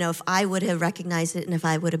 if I would have recognized it and if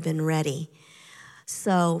I would have been ready.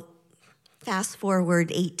 So fast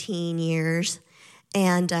forward 18 years,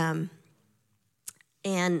 and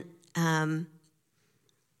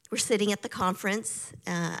we're sitting at the conference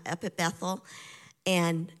up at Bethel,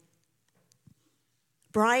 and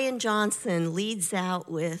Brian Johnson leads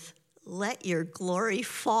out with, let your glory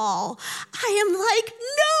fall. I am like,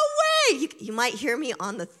 no way! You might hear me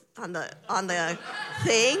on the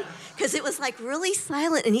thing, because it was like really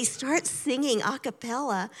silent, and he starts singing a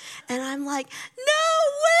cappella, and I'm like, no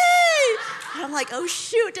way! And I'm like, oh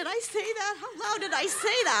shoot, did I say that? How loud did I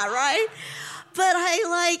say that, right? But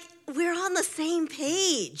we're on the same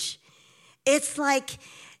page. It's like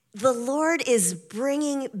the Lord is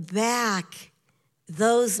bringing back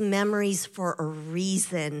those memories for a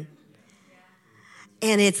reason.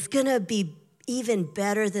 And it's going to be even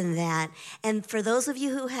better than that. And for those of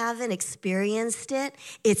you who haven't experienced it,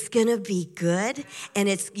 it's going to be good. And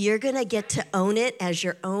you're going to get to own it as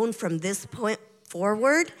your own from this point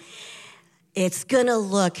forward. It's going to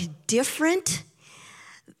look different.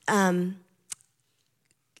 It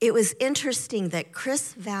was interesting that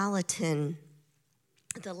Chris Valentin,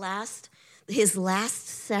 his last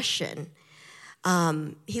session,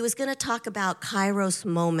 he was going to talk about Kairos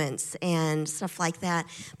moments and stuff like that,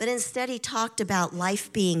 but instead he talked about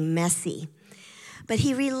life being messy. But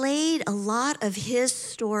he relayed a lot of his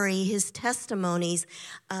story, his testimonies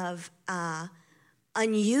of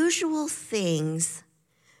unusual things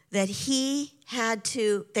that he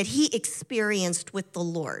experienced with the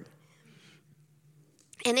Lord.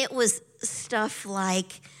 And it was stuff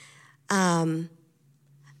like, there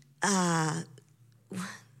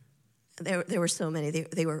were so many,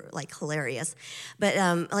 they were like hilarious. But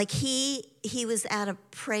he was at a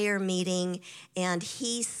prayer meeting, and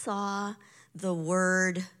he saw the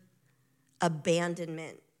word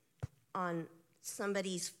abandonment on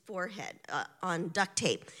somebody's forehead, on duct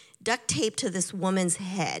tape to this woman's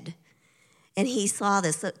head. And he saw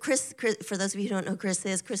this. So Chris, for those of you who don't know who Chris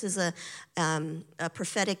is a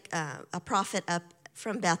prophetic, a prophet up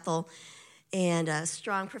from Bethel, and a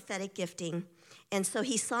strong prophetic gifting. And so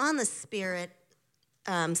he saw in the spirit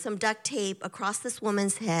some duct tape across this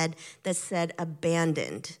woman's head that said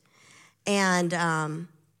abandoned. And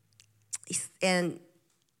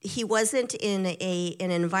he wasn't in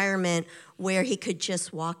an environment where he could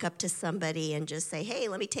just walk up to somebody and just say, hey,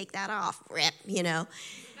 let me take that off, rip,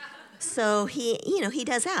 So he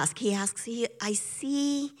does ask. He asks, I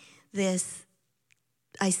see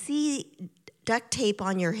duct tape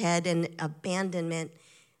on your head, and abandoned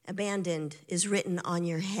is written on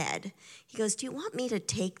your head. He goes, do you want me to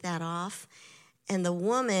take that off? And the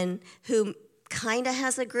woman, who kind of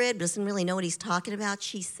has a grid, doesn't really know what he's talking about,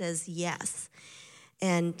 she says yes.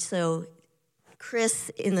 And so Chris,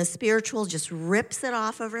 in the spiritual, just rips it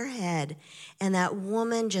off of her head, and that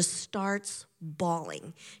woman just starts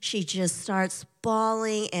bawling. She just starts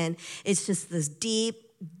bawling, and it's just this deep,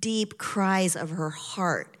 deep cries of her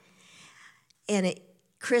heart. And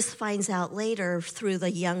Chris finds out later through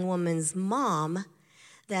the young woman's mom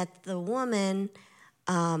that the woman,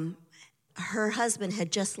 her husband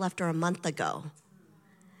had just left her a month ago.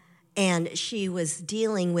 And she was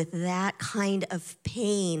dealing with that kind of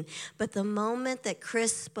pain. But the moment that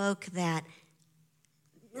Chris spoke that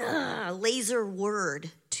laser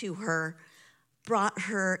word to her brought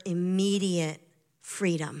her immediate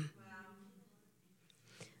freedom.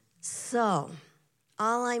 So,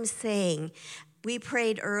 all I'm saying, we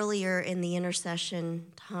prayed earlier in the intercession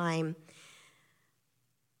time,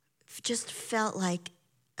 just felt like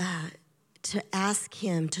to ask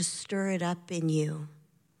him to stir it up in you,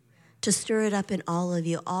 to stir it up in all of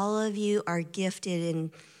you. All of you are gifted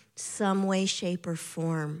in some way, shape, or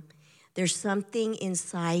form. There's something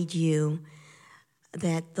inside you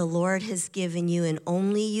that the Lord has given you, and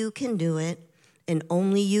only you can do it, and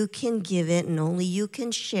only you can give it, and only you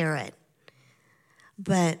can share it.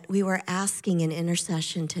 But we were asking in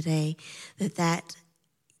intercession today that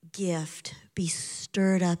gift be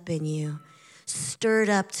stirred up in you, stirred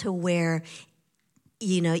up to where,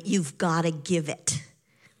 you've got to give it.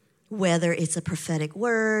 Whether it's a prophetic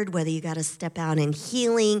word, whether you got to step out in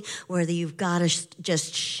healing, whether you've got to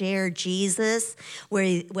just share Jesus,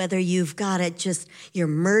 whether you've got to just your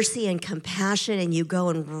mercy and compassion, and you go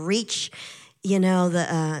and reach, and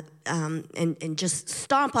just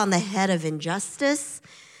stomp on the head of injustice.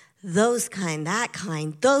 Those kind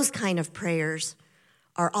of prayers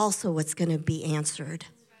are also what's going to be answered.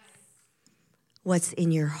 What's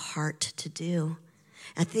in your heart to do?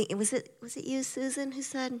 I think was it you, Susan, who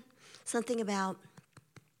said something about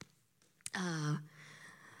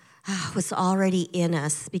what's already in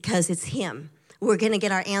us, because it's him. We're going to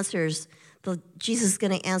get our answers. Jesus is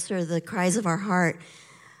going to answer the cries of our heart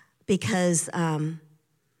because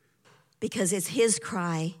it's his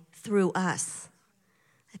cry through us.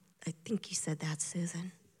 I think you said that,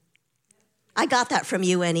 Susan. I got that from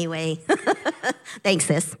you anyway. Thanks,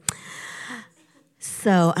 sis.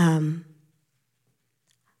 So,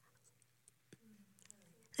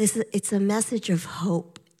 it's a message of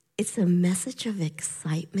hope. It's a message of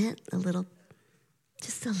excitement,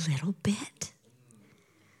 just a little bit.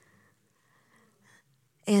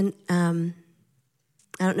 And I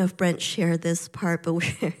don't know if Brent shared this part, but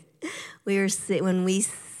when we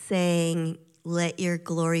sang "Let Your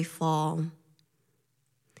Glory Fall,"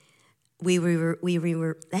 we were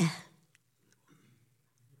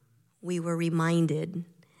reminded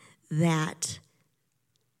that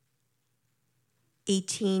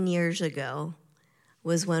 18 years ago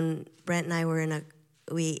was when Brent and I were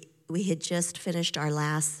we had just finished our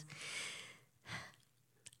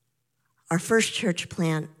first church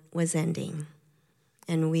plant was ending.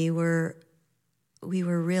 And we were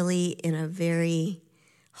really in a very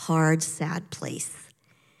hard, sad place.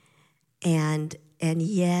 And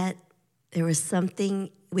yet there was something,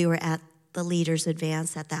 we were at the Leaders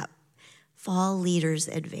Advance, at that fall Leaders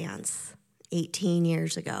Advance 18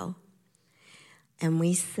 years ago. And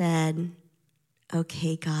we said,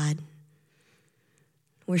 okay, God,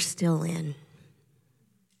 we're still in.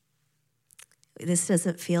 This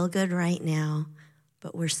doesn't feel good right now,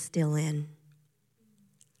 but we're still in.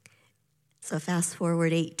 So fast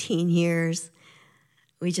forward 18 years,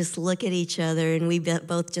 we just look at each other and we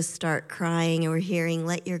both just start crying, and we're hearing,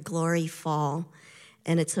 "Let your glory fall."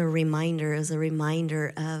 And it's a reminder,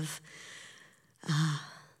 of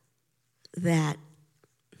that,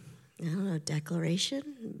 I don't know,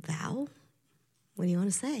 declaration, vow? What do you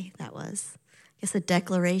want to say that was? I guess a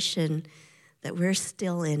declaration that we're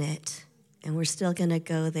still in it and we're still going to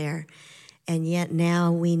go there. And yet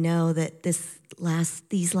now we know that these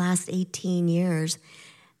last 18 years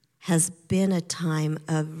has been a time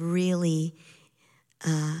of really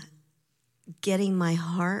getting my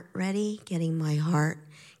heart ready, getting my heart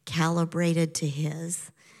calibrated to his,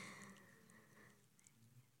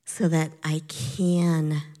 so that I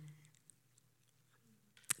can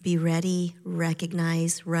be ready,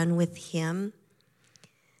 recognize, run with him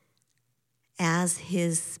as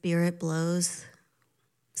his spirit blows,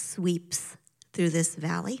 sweeps through this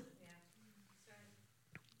valley.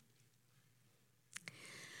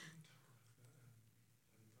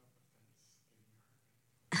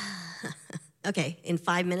 Okay, in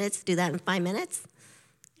 5 minutes, do that in 5 minutes.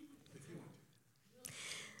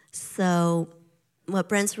 So what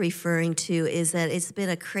Brent's referring to is that it's been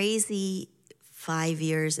a crazy 5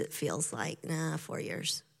 years, it feels like. 4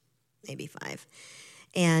 years, maybe 5.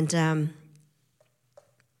 And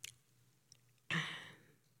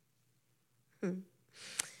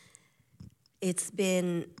it's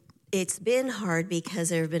been hard because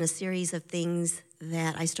there have been a series of things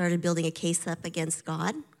that I started building a case up against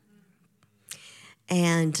God.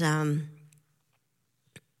 And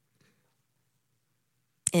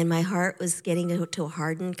my heart was getting to a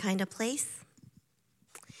hardened kind of place.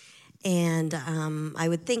 And I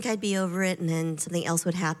would think I'd be over it, and then something else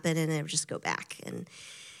would happen, and it would just go back. And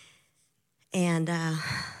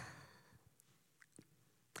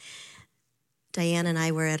Diane and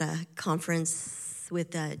I were at a conference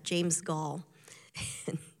with James Gall,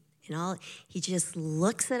 and he just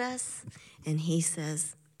looks at us and he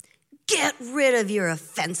says, "Get rid of your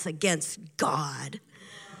offense against God."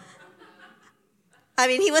 I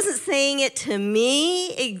mean, he wasn't saying it to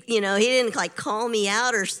me. He didn't like call me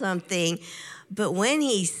out or something. But when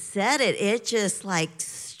he said it, it just like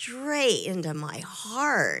straight into my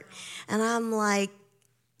heart. And I'm like,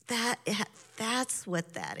 that's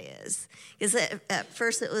what that is. Because at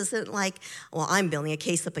first it wasn't like, well, I'm building a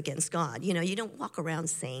case up against God. You don't walk around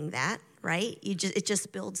saying that, right? It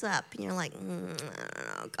just builds up. And you're like, I don't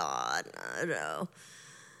know, God, I don't know.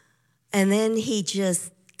 And then he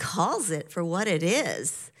just calls it for what it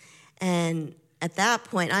is. And at that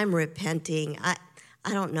point, I'm repenting. I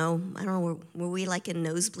don't know, were we like in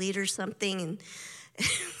nosebleed or something? And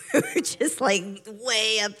we were just like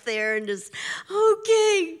way up there and just,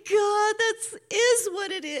 okay, God, that is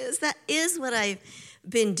what it is. That is what I've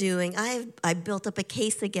been doing. I built up a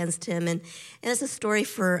case against him, and it's a story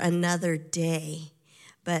for another day.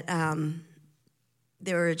 But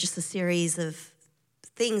there were just a series of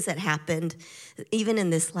things that happened, even in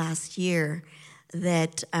this last year,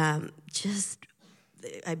 that I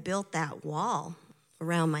built that wall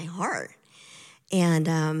around my heart,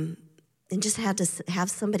 and just had to have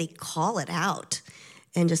somebody call it out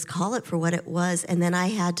and just call it for what it was. And then I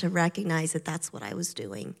had to recognize that that's what I was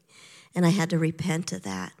doing, and I had to repent of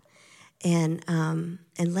that and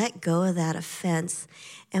let go of that offense.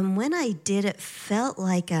 And when I did, it felt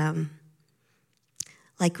like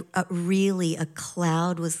really a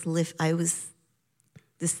cloud was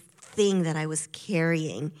this thing that I was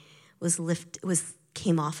carrying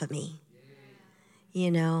came off of me,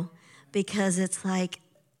 because it's like,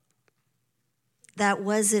 that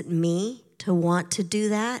wasn't me to want to do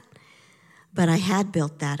that, but I had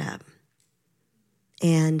built that up.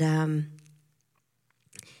 And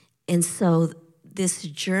so this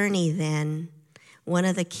journey then, one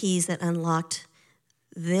of the keys that unlocked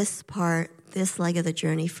this leg of the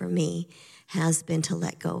journey for me has been to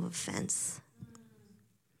let go of offense.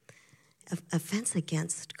 Offense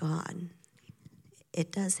against God.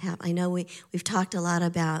 It does happen. I know we've talked a lot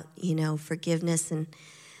about, forgiveness and,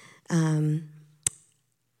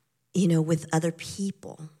 with other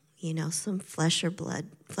people, some flesh and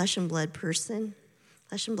blood person,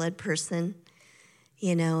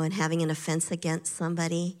 and having an offense against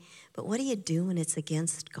somebody. But what do you do when it's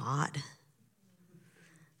against God?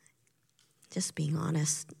 Just being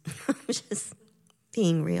honest, just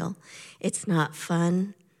being real. It's not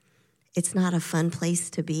fun. It's not a fun place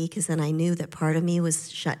to be, because then I knew that part of me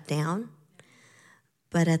was shut down.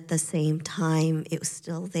 But at the same time, it was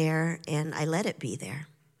still there, and I let it be there.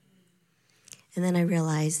 And then I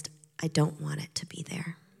realized I don't want it to be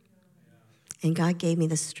there. And God gave me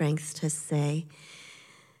the strength to say,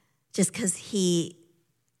 just because he,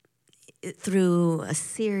 through a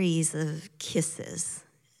series of kisses,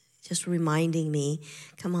 just reminding me,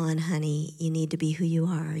 come on, honey, you need to be who you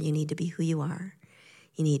are. You need to be who you are.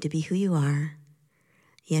 You need to be who you are,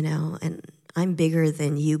 and I'm bigger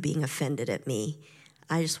than you being offended at me.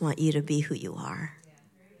 I just want you to be who you are,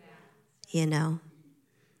 And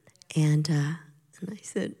I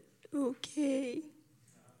said, okay.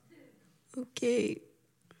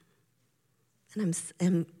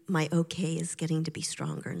 And my okay is getting to be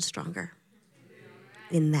stronger and stronger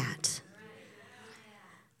in that.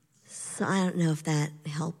 So I don't know if that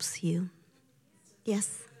helps you.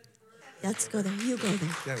 Yes? Let's go there. You go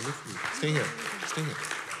there. Yeah, with me. Stay here.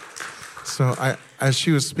 So as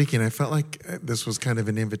she was speaking, I felt like this was kind of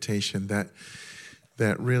an invitation that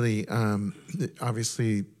really,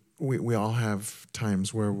 obviously, we all have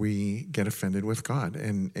times where we get offended with God,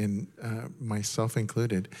 and myself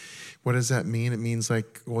included. What does that mean? It means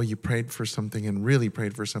like, well, you prayed for something and really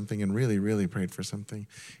prayed for something and really, really prayed for something,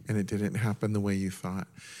 and it didn't happen the way you thought.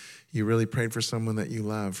 You really prayed for someone that you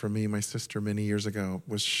love. For me, my sister many years ago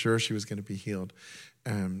was sure she was going to be healed.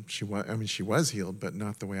 She was healed, but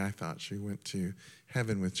not the way I thought. She went to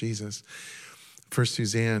heaven with Jesus. For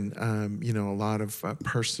Suzanne, a lot of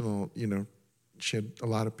personal, she had a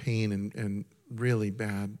lot of pain and really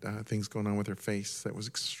bad things going on with her face that was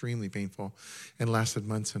extremely painful and lasted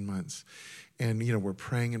months and months. And, we're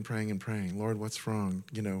praying and praying and praying. Lord, what's wrong?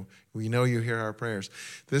 We know you hear our prayers.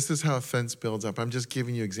 This is how offense builds up. I'm just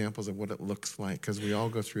giving you examples of what it looks like, because we all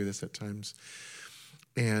go through this at times.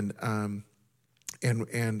 And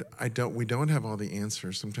we don't have all the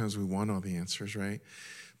answers. Sometimes we want all the answers, right?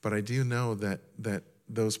 But I do know that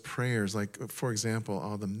those prayers, like, for example,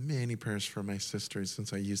 all the many prayers for my sisters,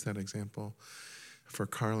 since I used that example for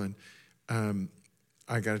Carlin,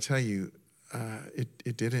 I got to tell you,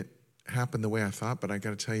 it didn't happen the way I thought, but I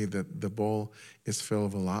got to tell you that the bowl is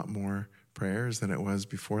filled with a lot more prayers than it was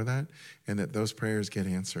before that, and that those prayers get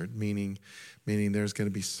answered, meaning there's going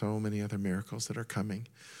to be so many other miracles that are coming.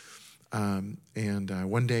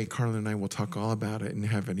 One day, Carla and I will talk all about it in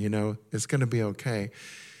heaven. It's going to be okay.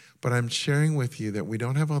 But I'm sharing with you that we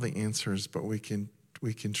don't have all the answers, but we can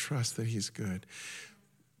trust that he's good.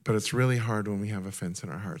 But it's really hard when we have offense in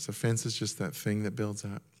our hearts. Offense is just that thing that builds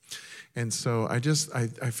up. And so I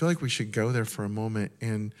feel like we should go there for a moment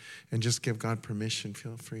and just give God permission.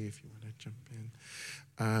 Feel free if you want to jump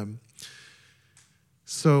in.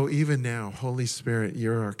 So even now, Holy Spirit,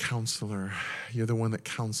 you're our counselor. You're the one that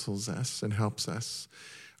counsels us and helps us.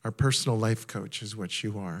 Our personal life coach is what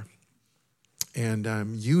you are. And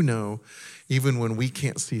even when we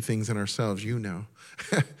can't see things in ourselves, you know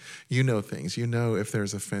things. You know if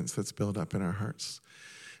there's offense that's built up in our hearts.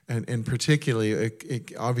 And particularly,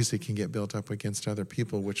 it obviously can get built up against other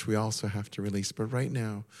people, which we also have to release. But right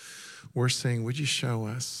now, we're saying, would you show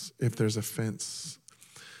us if there's offense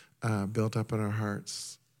built up in our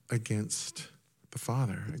hearts against the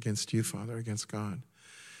Father, against you, Father, against God?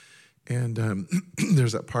 And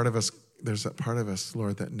there's that part of us,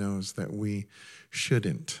 Lord, that knows that we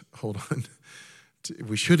shouldn't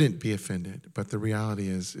we shouldn't be offended. But the reality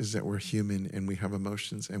is that we're human and we have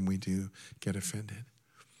emotions and we do get offended.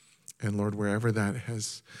 And Lord, wherever that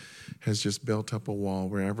has just built up a wall,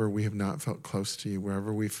 wherever we have not felt close to you,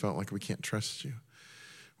 wherever we felt like we can't trust you,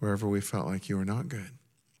 wherever we felt like you are not good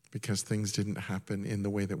because things didn't happen in the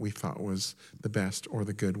way that we thought was the best or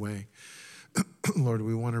the good way, Lord,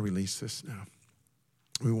 we want to release this now.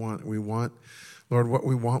 We want, Lord, what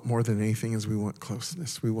we want more than anything is we want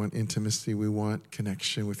closeness. We want intimacy. We want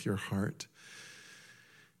connection with your heart.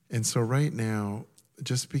 And so right now,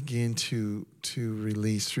 just begin to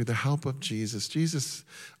release through the help of Jesus. Jesus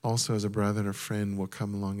also, as a brother and a friend, will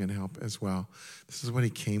come along and help as well. This is what he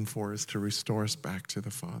came for, is to restore us back to the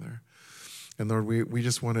Father. And Lord, we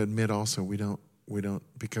just want to admit also we don't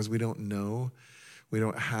because we don't know, we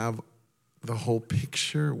don't have the whole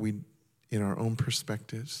picture. In our own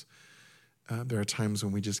perspectives, there are times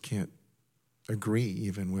when we just can't agree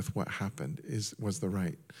even with what happened was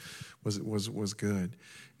good.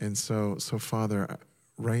 And so Father,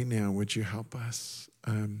 right now, would you help us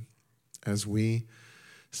as we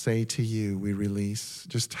say to you, we release,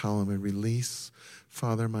 just tell him, I release,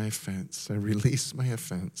 Father, my offense. I release my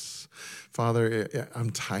offense. Father,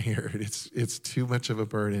 I'm tired. It's too much of a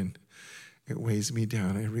burden. It weighs me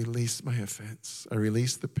down. I release my offense. I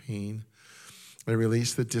release the pain. I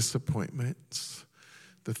release the disappointments,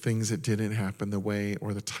 the things that didn't happen the way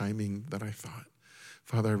or the timing that I thought.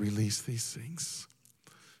 Father, I release these things.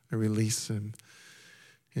 I release them.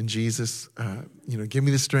 And Jesus, give me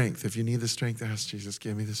the strength. If you need the strength, ask Jesus,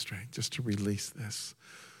 give me the strength just to release this.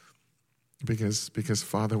 Because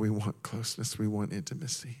Father, we want closeness. We want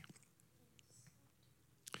intimacy.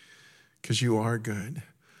 Because you are good.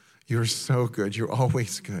 You're so good. You're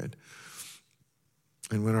always good.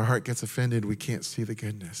 And when our heart gets offended, we can't see the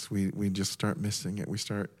goodness. We just start missing it. We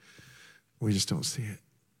just don't see it.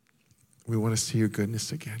 We want to see your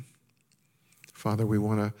goodness again. Father, we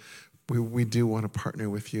do want to partner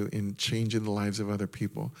with you in changing the lives of other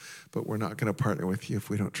people, but we're not going to partner with you if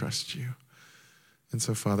we don't trust you. And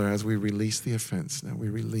so, Father, as we release the offense now, we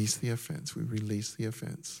release the offense.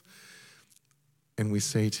 And we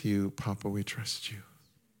say to you, Papa, we trust you.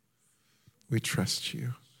 We trust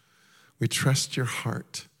you. We trust your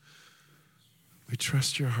heart. We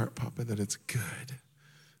trust your heart, Papa, that it's good,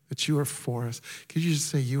 that you are for us. Could you just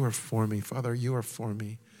say, you are for me? Father, you are for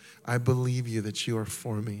me. I believe you that you are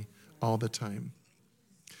for me all the time.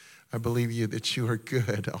 I believe you that you are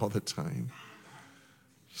good all the time.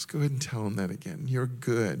 Just go ahead and tell him that again. You're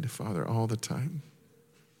good, Father, all the time.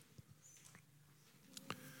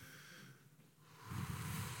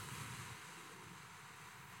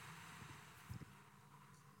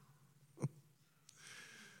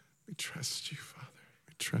 We trust you, Father.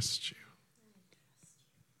 We trust you.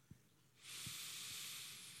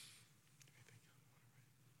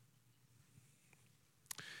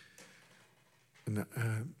 And you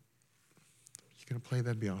gonna play?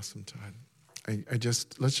 That'd be awesome, Todd.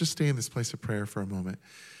 Let's just stay in this place of prayer for a moment.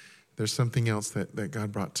 There's something else that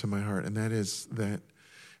God brought to my heart, and that is that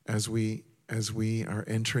as we are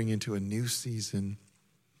entering into a new season,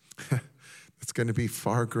 it's going to be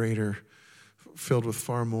far greater, filled with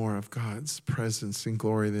far more of God's presence and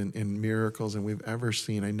glory and miracles than we've ever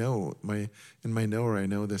seen. I know in my knower, I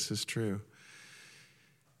know this is true.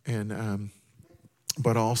 And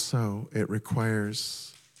but also it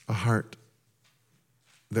requires a heart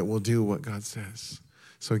that will do what God says.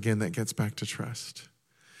 So again, that gets back to trust.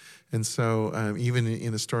 And so even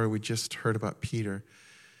in the story we just heard about Peter,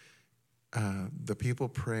 the people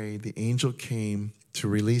prayed, the angel came to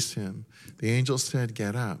release him. The angel said,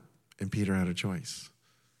 get up, and Peter had a choice.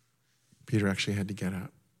 Peter actually had to get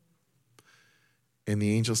up. And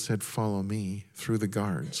the angel said, follow me through the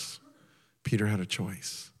guards. Peter had a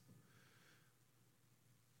choice.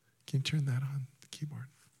 Can you turn that on, the keyboard?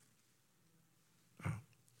 Oh.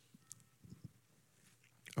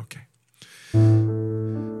 Okay.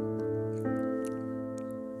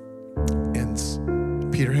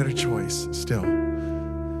 And Peter had a choice still.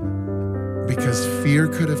 Because fear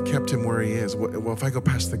could have kept him where he is. Well, if I go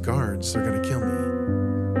past the guards, they're going to kill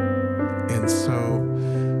me. And so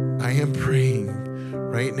I am praying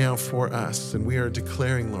right now for us, and we are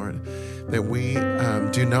declaring, Lord, that we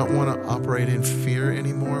do not want to operate in fear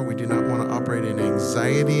anymore. We do not want to operate in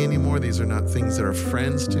anxiety anymore. These are not things that are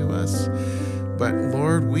friends to us. But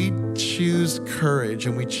Lord, we choose courage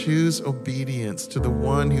and we choose obedience to the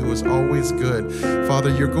one who is always good. Father,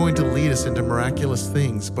 you're going to lead us into miraculous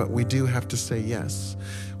things, but we do have to say yes.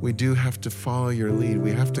 We do have to follow your lead.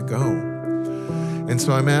 We have to go. And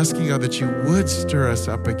so I'm asking, God, that you would stir us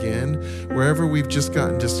up again, wherever we've just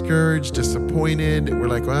gotten discouraged, disappointed. We're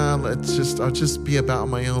like, well, I'll just be about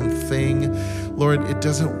my own thing. Lord, it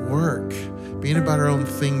doesn't work. Being about our own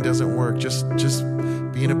thing doesn't work. Just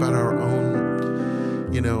being about our own,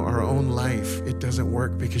 our own life, it doesn't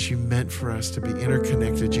work, because you meant for us to be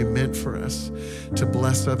interconnected. You meant for us to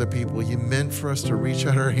bless other people. You meant for us to reach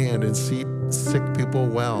out our hand and see sick people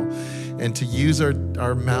well, and to use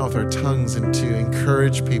our mouth, our tongues, and to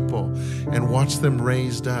encourage people and watch them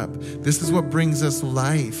raised up. This is what brings us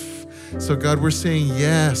life. So God, we're saying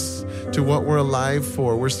yes to what we're alive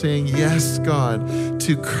for. We're saying yes, God,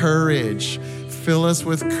 to courage. Fill us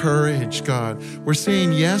with courage, God. We're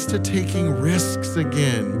saying yes to taking risks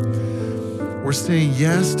again. We're saying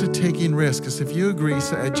yes to taking risks. Because if you agree,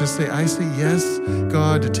 just say, I say yes,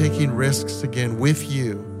 God, to taking risks again with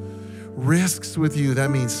you. Risks with you, that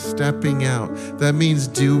means stepping out. That means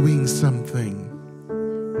doing something.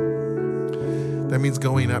 That means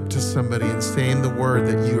going up to somebody and saying the word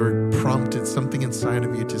that you are prompted, something inside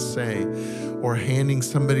of you to say, or handing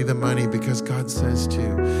somebody the money because God says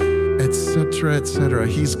to, etc., etc.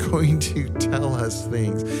 He's going to tell us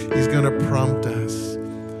things. He's going to prompt us.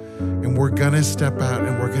 And we're going to step out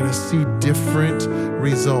and we're going to see different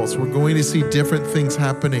results. We're going to see different things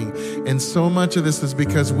happening. And so much of this is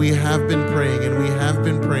because we have been praying and we have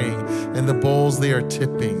been praying, and the bowls, they are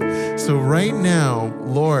tipping. So right now,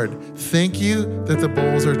 Lord, thank you that the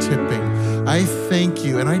bowls are tipping. I thank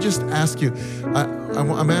you. And I just ask you,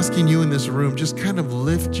 I'm asking you in this room, just kind of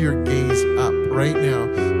lift your gaze up right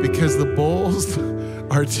now, because the bowls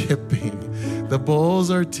are tipping. The bowls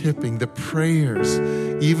are tipping. The prayers,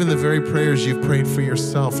 even the very prayers you've prayed for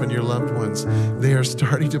yourself and your loved ones, they are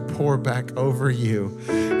starting to pour back over you.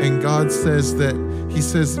 And God says that, he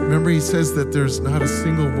says that there's not a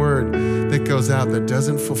single word that goes out that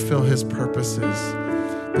doesn't fulfill his purposes.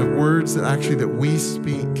 The words that we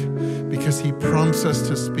speak, because he prompts us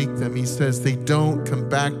to speak them, he says they don't come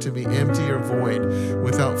back to me empty or void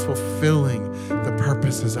without fulfilling the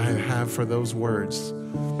purposes I have for those words.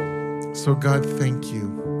 So God, thank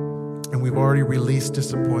you. And we've already released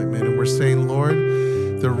disappointment, and we're saying, Lord,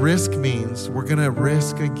 the risk means we're going to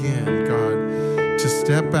risk again, God, to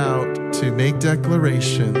step out, to make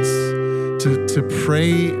declarations, to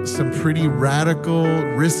pray some pretty radical,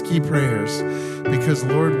 risky prayers. Because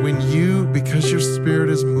Lord, because your Spirit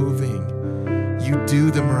is moving, you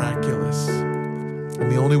do the miraculous.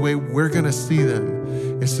 And the only way we're going to see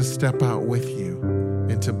them is to step out with you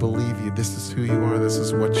and to believe you. This is who you are. This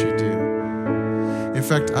is what you do. In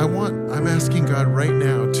fact, I'm asking God right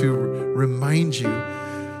now to remind you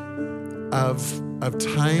of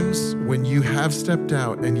times when you have stepped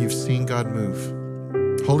out and you've seen God move.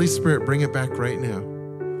 Holy Spirit, bring it back right now.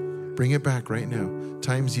 Bring it back right now.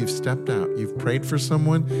 Times you've stepped out, you've prayed for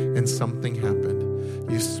someone, and something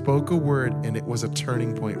happened. You spoke a word, and it was a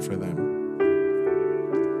turning point for them.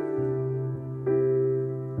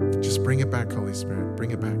 Just bring it back, Holy Spirit. Bring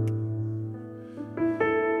it back.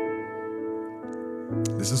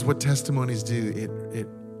 This is what testimonies do.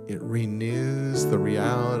 It renews the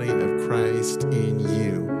reality of Christ in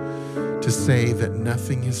you, to say that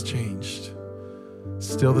nothing has changed.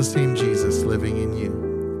 Still the same Jesus living in you.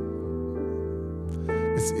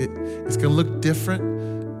 It's going to look different,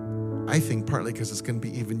 I think, partly because you're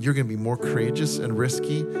going to be more courageous and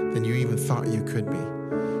risky than you even thought you could be.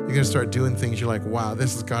 You're going to start doing things you're like, wow,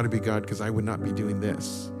 this has got to be God, because I would not be doing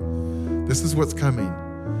this. This is what's coming.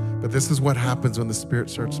 But this is what happens when the Spirit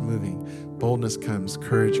starts moving. Boldness comes,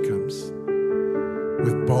 courage comes.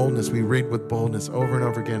 with boldness. We read with boldness over and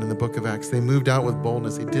over again in the book of Acts. They moved out with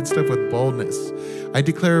boldness. They did stuff with boldness. I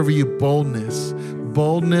declare over you boldness,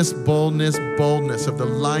 boldness, boldness, boldness of the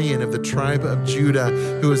Lion of the tribe of Judah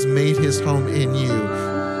who has made his home in you.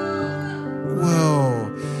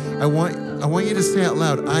 Whoa. I want you to say out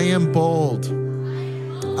loud, I am bold.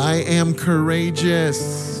 I am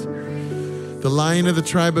courageous. The Lion of the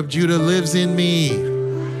tribe of Judah lives in me.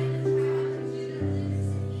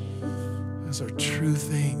 Those are true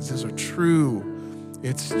things. Those are true.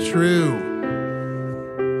 It's true.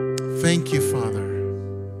 Thank you, Father.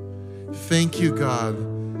 Thank you, God.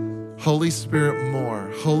 Holy Spirit,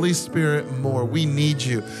 more. Holy Spirit, more. We need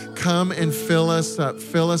you. Come and fill us up.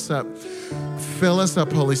 Fill us up. Fill us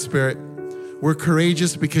up, Holy Spirit. We're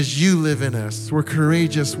courageous because you live in us. We're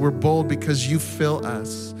courageous. We're bold because you fill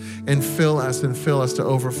us and fill us and fill us to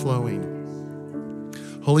overflowing.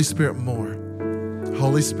 Holy Spirit, more.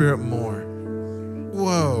 Holy Spirit, more.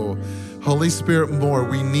 Whoa. Holy Spirit, more.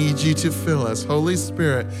 We need you to fill us. Holy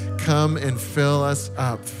Spirit, come and fill us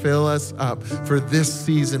up. Fill us up for this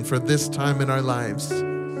season, for this time in our lives.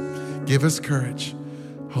 Give us courage.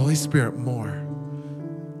 Holy Spirit, more.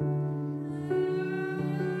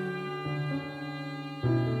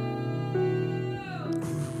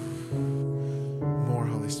 More,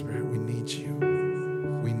 Holy Spirit. We need you.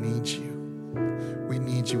 We need you. We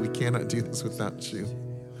need you. We cannot do this without you.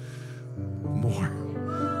 More.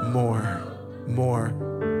 More, more,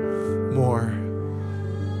 more.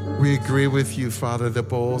 We agree with you, Father. The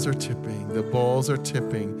bowls are tipping. The bowls are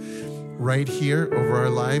tipping right here over our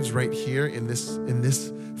lives, right here in this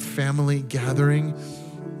family gathering.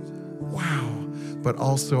 Wow. But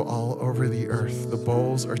also all over the earth. The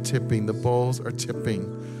bowls are tipping. The bowls are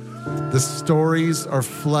tipping. The stories are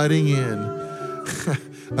flooding in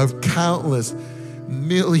of countless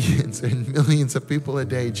millions and millions of people a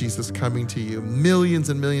day, Jesus, coming to you. Millions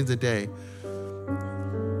and millions a day.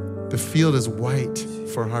 The field is white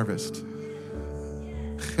for harvest.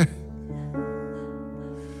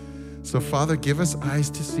 So, Father, give us eyes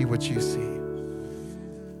to see what you see.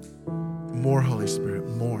 More, Holy Spirit,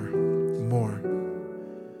 more, more.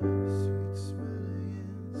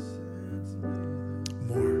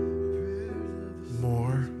 More,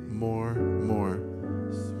 more, more, more.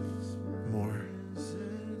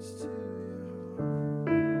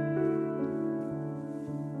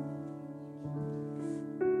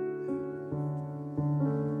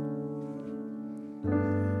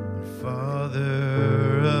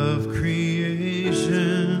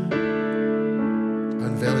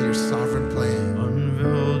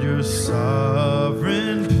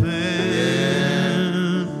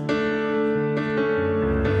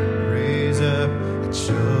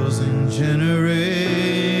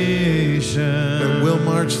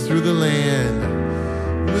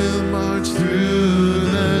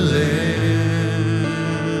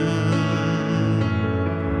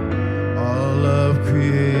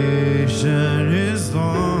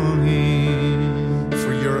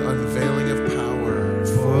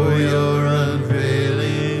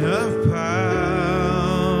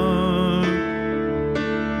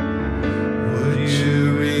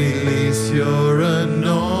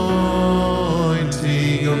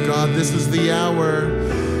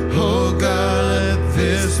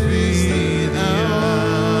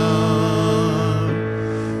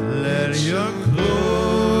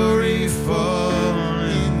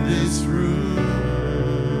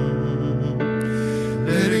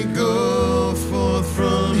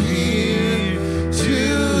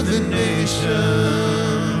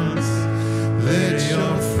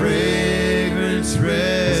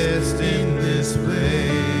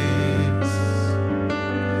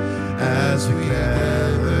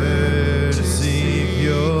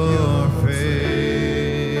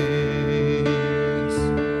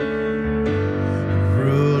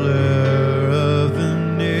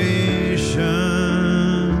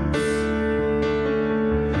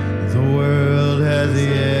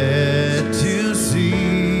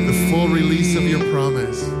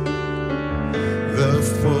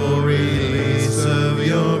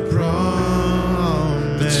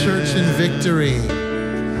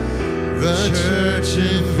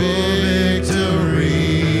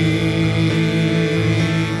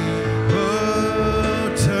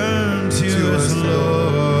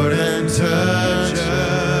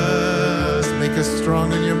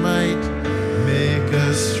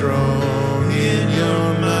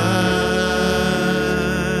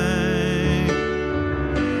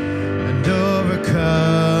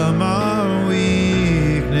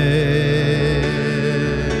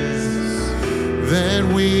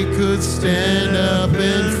 Stand up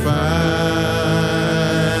and fight.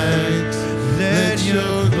 Let your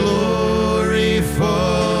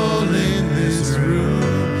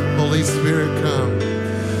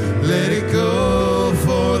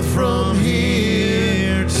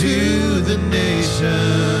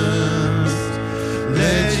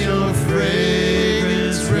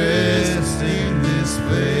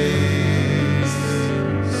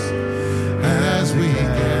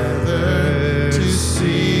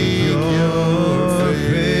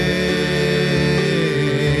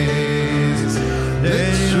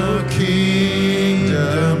your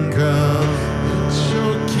kingdom come. Let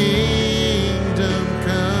your kingdom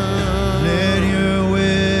come. Let your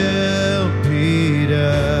will be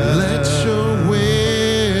done. Let your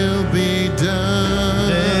will be done.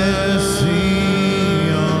 Let us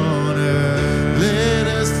see on earth. Let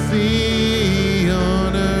us see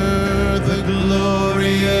on earth the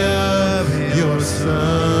glory of your Son.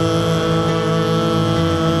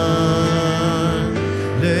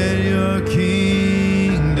 Let your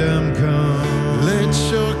kingdom come. Let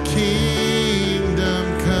your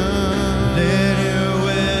kingdom come. Let your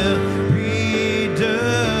will be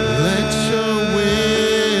done. Let your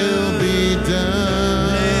will be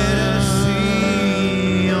done. Let us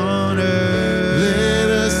see on earth. Let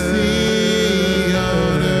us see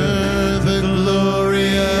on earth the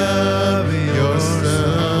glory of your Son.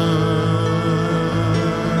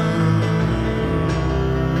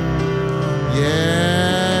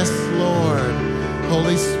 Yes, Lord.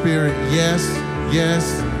 Holy Spirit, yes, yes,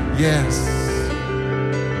 yes.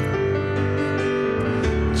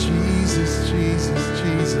 Jesus, Jesus,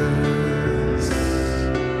 Jesus.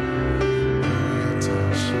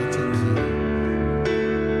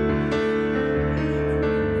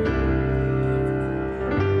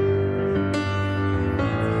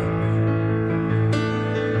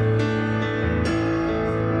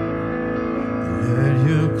 Let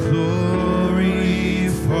your glory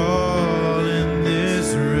fall in this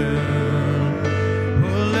room.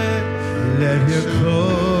 Oh, let your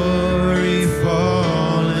glory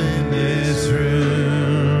fall in this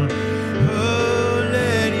room. Oh,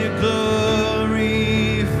 let your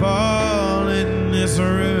glory fall in this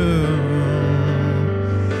room.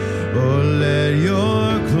 Oh, let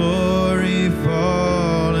your glory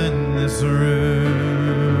fall in this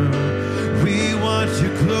room. We want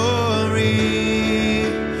your glory.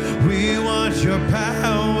 We want your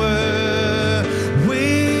power.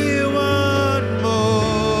 We want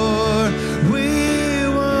more. We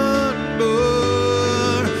want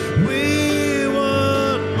more. We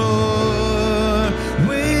want more.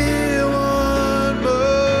 We want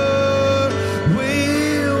more. We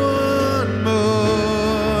want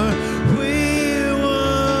more. We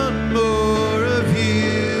want more of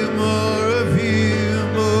you, more of you,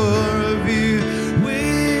 more of you. We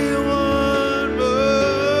want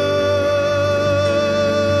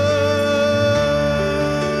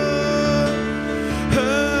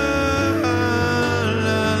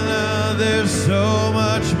there's so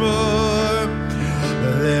much more.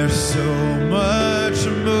 There's so much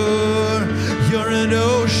more. You're an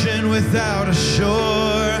ocean without a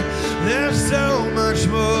shore. There's so much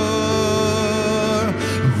more.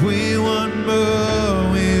 We want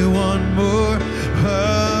more. We want more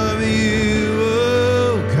of you,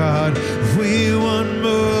 oh God. We want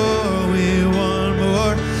more. We want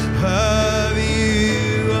more of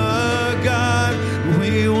you, oh God.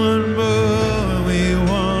 We want more. We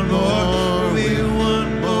want more. We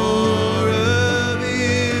want more of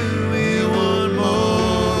you. We want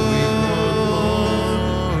more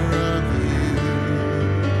of you.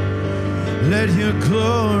 Let your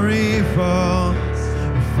glory fall,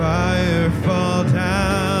 fire fall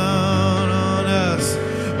down on us.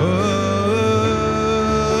 Oh,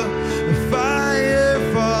 fire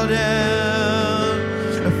fall down,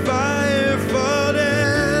 fire fall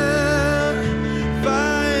down,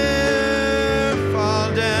 fire fall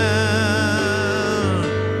down,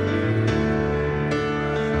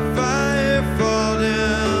 fire fall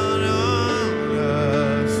down on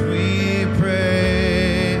us, we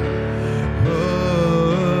pray.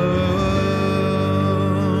 Oh,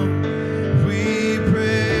 we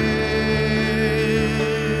pray.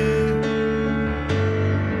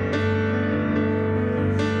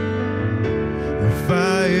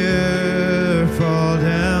 Fire fall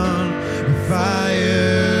down,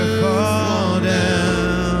 fire fall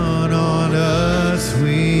down on us,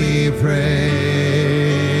 we pray.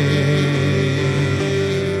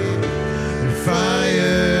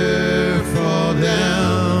 Fire fall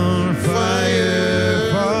down,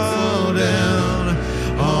 fire fall down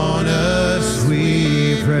on us,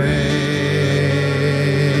 we pray.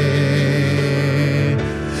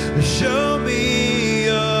 Show me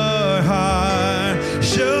your heart,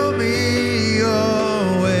 show me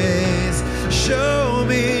your ways, show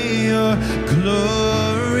me your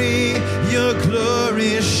glory,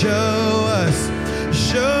 show us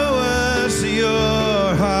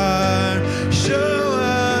your heart, show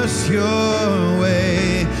us your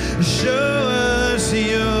way, show us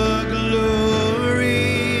your glory.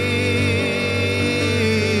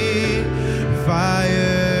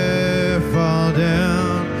 Fire fall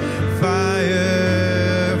down,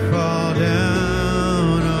 fire fall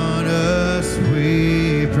down on us,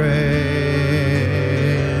 we pray.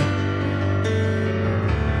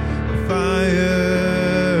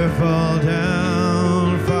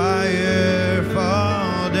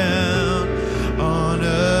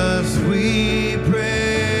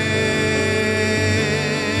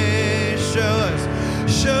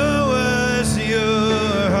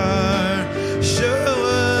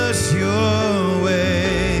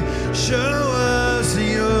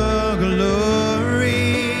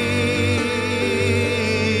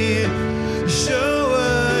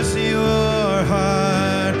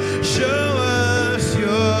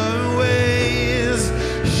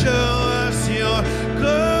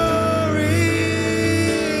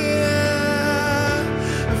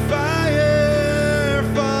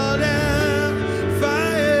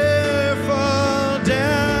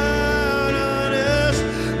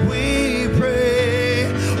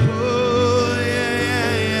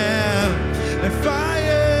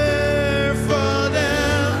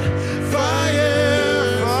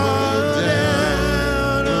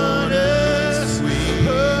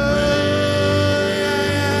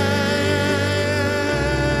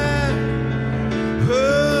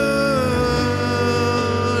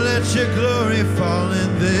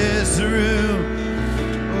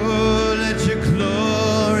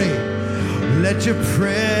 your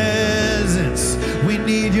presence. We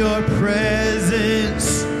need your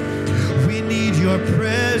presence. We need your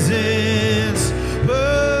presence.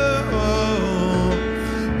 Oh,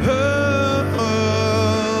 oh,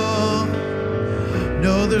 oh.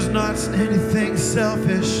 No, there's not anything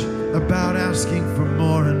selfish about asking for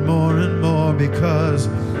more and more and more, because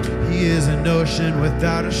He is an ocean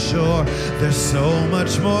without a shore. There's so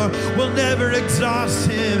much more. We'll never exhaust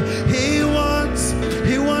Him. He wants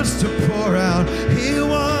to pour out. He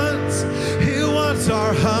wants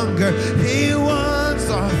our hunger. He wants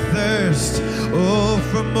our thirst. Oh,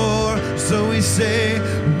 for more. So we say,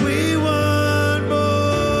 we want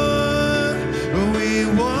more. We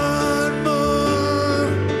want more.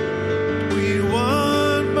 We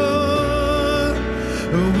want more.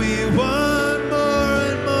 We want more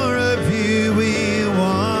and more of you. We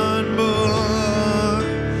want more.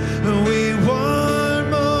 We want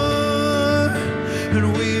more. And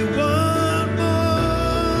we want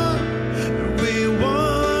more. We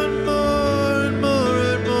want more and more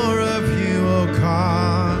and more of you, oh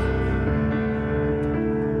God.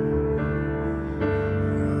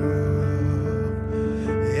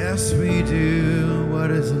 Yes, we do. What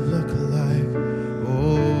does it look like?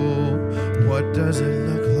 Oh, what does it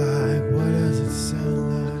look like? What does it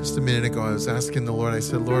sound like? Just a minute ago, I was asking the Lord, I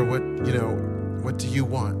said, Lord, what do you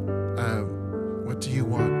want? What do you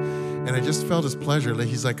want? And I just felt His pleasure.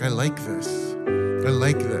 He's like, I like this. I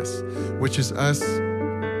like this, which is us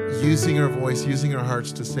using our voice, using our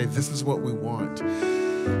hearts to say, this is what we want.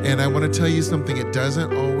 And I want to tell you something. It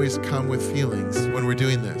doesn't always come with feelings when we're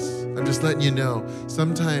doing this. I'm just letting you know.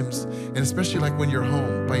 Sometimes, and especially like when you're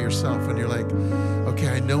home by yourself, when you're like, okay,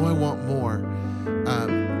 I know I want more.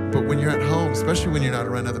 But when you're at home, especially when you're not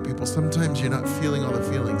around other people, sometimes you're not feeling all the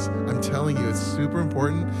feelings. I'm telling you, it's super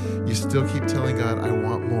important. You still keep telling God, I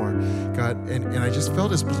want more. God, and I just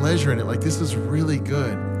felt His pleasure in it. Like, this is really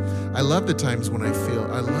good. I love the times when I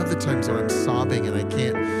love the times when I'm sobbing and I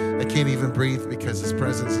can't even breathe because His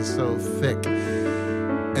presence is so thick.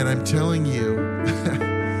 And I'm telling you,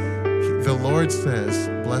 the Lord says,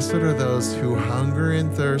 blessed are those who hunger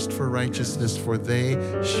and thirst for righteousness, for they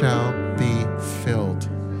shall be filled.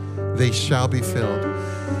 They shall be filled.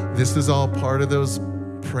 This is all part of those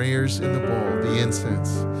prayers in the bowl, the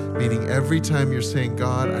incense, meaning every time you're saying,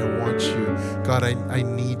 God, I want you. God, I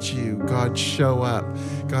need you. God, show up.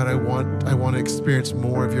 God, I want to experience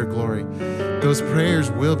more of your glory. Those prayers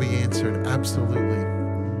will be answered, absolutely.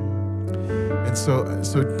 And so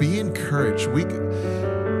be encouraged. We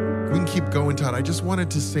can keep going, Todd. I just wanted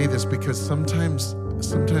to say this because sometimes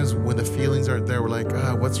when the feelings aren't there, we're like,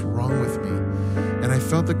 what's wrong with me? And I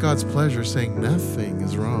felt that God's pleasure saying nothing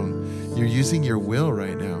is wrong. You're using your will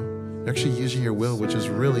right now. You're actually using your will, which is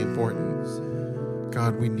really important.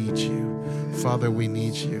 God, we need you. Father, we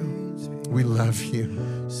need you. We love you.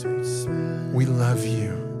 We love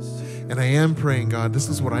you. And I am praying, God, this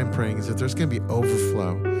is what I'm praying, is that there's going to be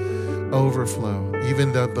overflow,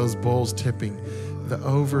 even those bowls tipping, the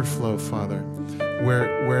overflow, Father,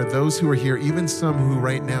 where those who are here, even some who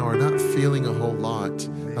right now are not feeling a whole lot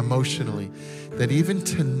emotionally, that even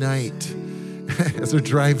tonight, as they're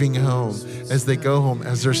driving home, as they go home,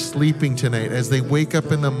 as they're sleeping tonight, as they wake up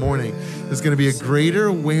in the morning, there's going to be a greater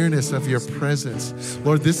awareness of your presence.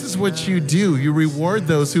 Lord, this is what you do. You reward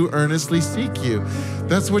those who earnestly seek you.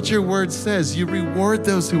 That's what your word says. You reward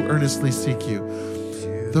those who earnestly seek you.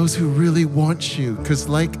 Those who really want you, because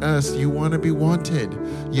like us, you want to be wanted.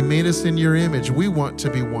 You made us in your image. We want to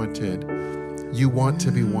be wanted. You want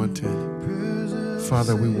to be wanted.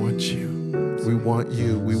 Father, we want you. We want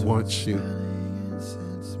you. We want you.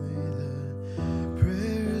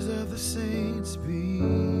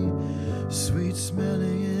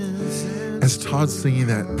 As Todd's singing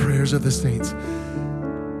that, prayers of the saints.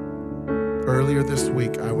 Earlier this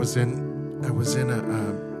week, I was in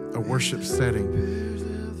a worship setting.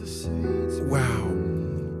 Wow.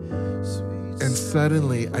 And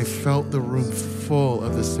suddenly I felt the room full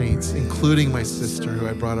of the saints, including my sister who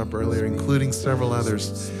I brought up earlier, including several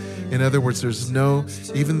others. In other words,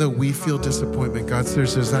 even though we feel disappointment, God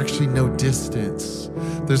says there's actually no distance.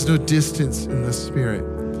 There's no distance in the Spirit.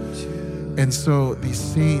 And so these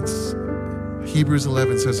saints, Hebrews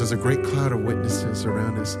 11 says there's a great cloud of witnesses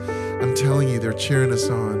around us. I'm telling you, they're cheering us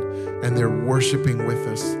on and they're worshiping with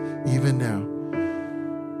us even now.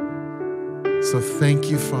 So thank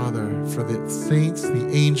you, Father, for the saints, the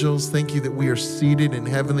angels. Thank you that we are seated in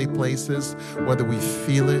heavenly places, whether we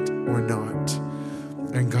feel it or not.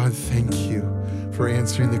 And God, thank you for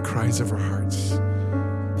answering the cries of our hearts.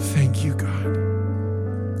 Thank you, God.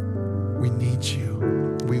 We need you.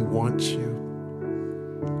 We want you.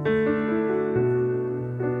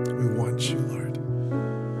 We want you, Lord.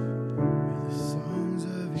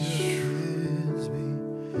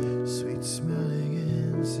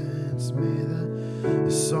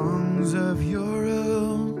 of your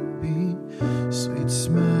own be sweet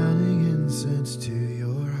smelling incense to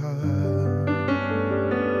your heart.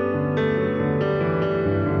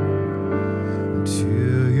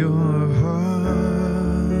 To your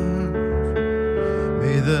heart.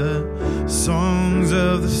 May the songs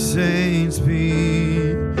of the saints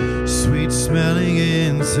be sweet smelling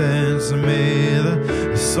incense. May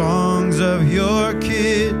the songs of your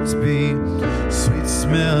kids be sweet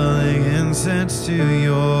smelling incense to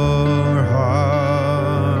your heart.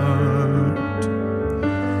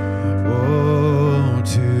 Oh,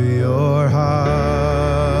 to your heart.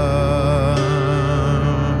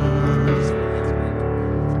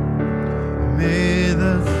 May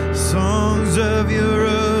the songs of your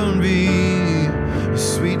own be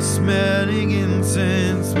sweet smelling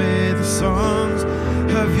incense. May the songs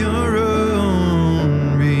of your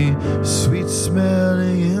own be sweet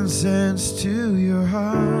smelling incense to your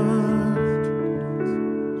heart.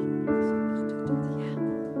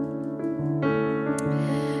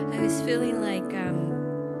 I was feeling like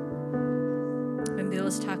when Bill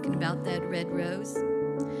was talking about that red rose,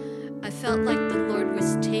 I felt like the Lord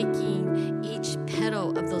was taking each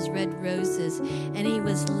petal of those red roses and he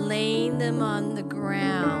was laying them on the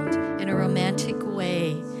ground in a romantic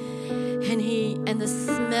way. And the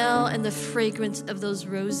smell and the fragrance of those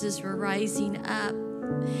roses were rising up.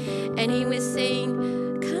 And he was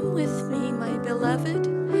saying, come with me, my beloved.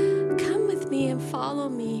 Come with me and follow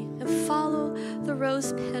the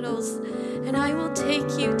rose petals. And I will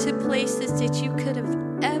take you to places that you could have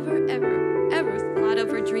ever thought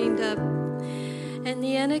of or dreamed of. And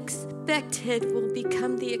the unexpected will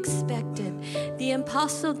become the expected. The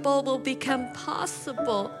impossible will become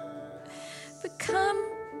possible. But come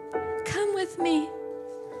with me.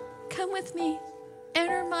 Come with me.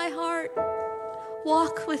 Enter my heart.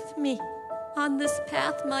 Walk with me on this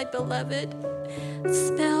path, my beloved.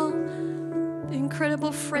 Smell the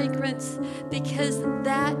incredible fragrance, because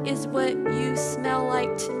that is what you smell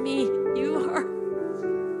like to me. You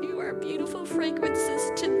are beautiful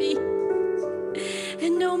fragrances to me.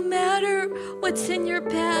 And no matter what's in your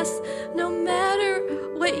past, no matter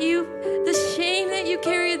the shame that you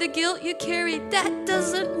carry, the guilt you carry, that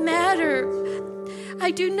doesn't matter.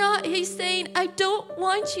 He's saying, I don't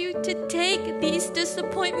want you to take these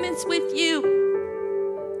disappointments with you.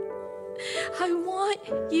 I want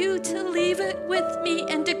you to leave it with me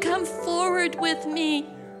and to come forward with me.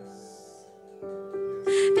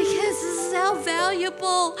 Because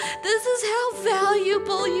this is how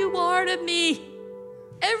valuable you are to me.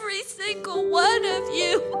 Every single one of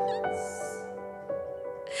you.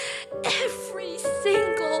 Every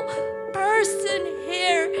single person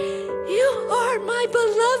here. You are my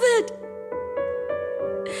beloved.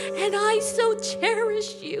 And I so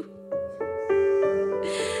cherish you.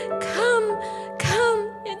 Come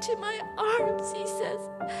into my arms, he says.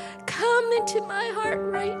 Come into my heart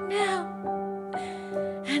right now.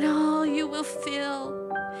 And all you will feel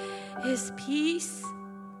is peace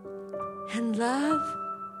and love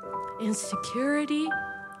and security.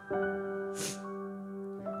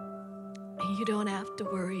 And you don't have to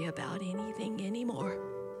worry about anything anymore.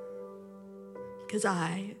 Because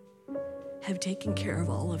I have taken care of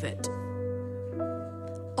all of it.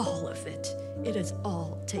 All of it. It is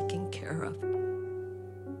all taken care of.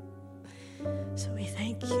 So we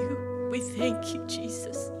thank you. We thank you,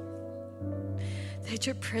 Jesus, that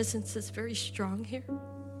your presence is very strong here.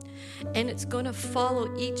 And it's going to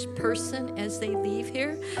follow each person as they leave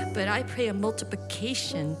here. But I pray a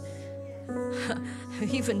multiplication,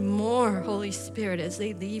 even more, Holy Spirit, as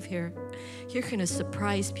they leave here. You're going to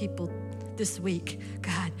surprise people this week.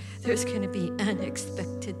 God, there's going to be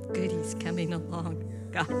unexpected goodies coming along,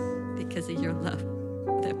 God, because of your love.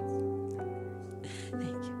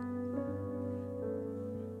 Thank you.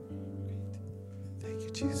 Thank you,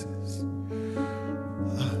 Jesus.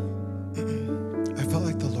 I felt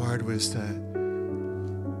like the Lord was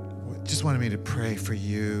just wanted me to pray for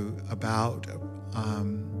you about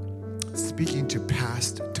speaking to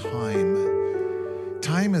past time.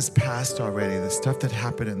 Time is past already. The stuff that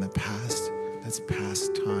happened in the past, that's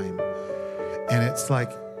past time. And it's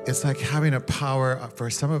like having a power, for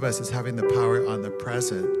some of us, it's having the power on the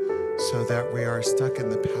present so that we are stuck in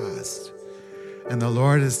the past. And the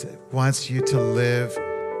Lord wants you to live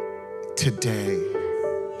today,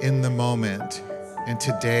 in the moment, in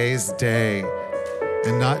today's day.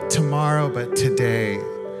 And not tomorrow, but today,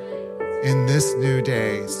 in this new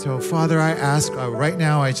day. So, Father, I ask right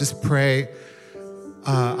now, I just pray,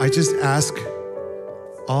 I just ask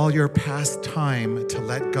all your past time to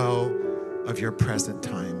let go of your present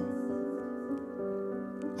time.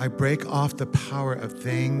 I break off the power of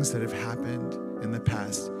things that have happened in the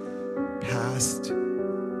past Past,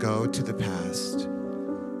 go to the past.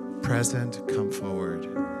 Present, come forward.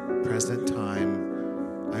 Present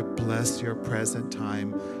time, I bless your present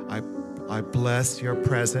time. I bless your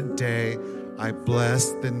present day. I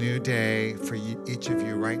bless the new day for each of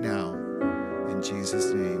you right now, in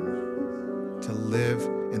Jesus' name. To live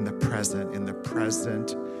in the present,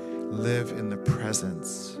 live in the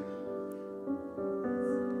presence.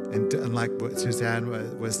 And like what Suzanne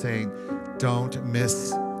was saying, don't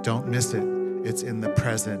miss it. It's in the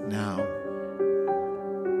present now.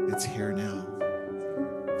 It's here now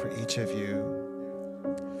for each of you.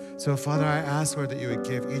 So, Father, I ask, Lord, that you would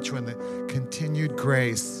give each one the continued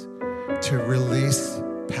grace to release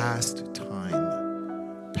past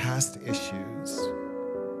time, past issues,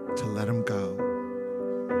 to let them go.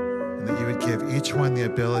 And that you would give each one the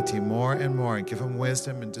ability more and more, and give them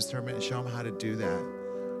wisdom and discernment, and show them how to do that,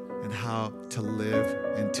 and how to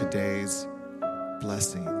live in today's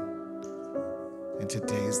blessing, in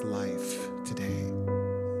today's life today.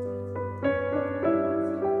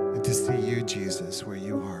 And to see you, Jesus, where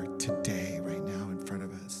you are today, right now in front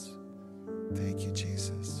of us. Thank you,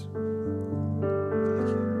 Jesus.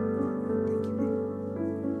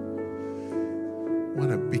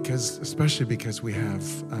 Especially because we have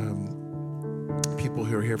people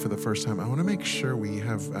who are here for the first time, I want to make sure we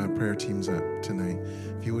have prayer teams up tonight.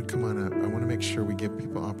 If you would come on up, I want to make sure we give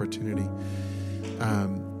people opportunity.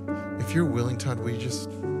 If you're willing, Todd, will you just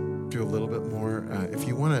do a little bit more? If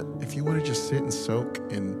you want to just sit and soak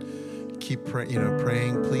and keep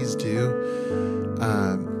praying, please do.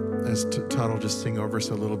 As Todd will just sing over us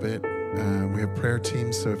a little bit. We have prayer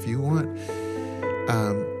teams, so if you want.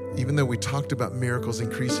 Even though we talked about miracles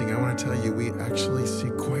increasing, I want to tell you, we actually see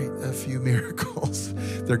quite a few miracles.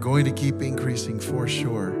 They're going to keep increasing for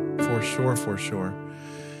sure.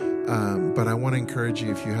 But I want to encourage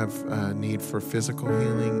you, if you have a need for physical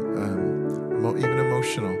healing, even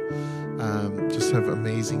emotional, just have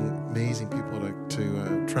amazing people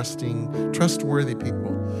to trustworthy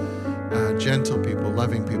people, gentle people,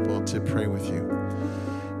 loving people to pray with you.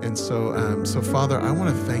 And so Father, I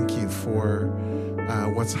want to thank you for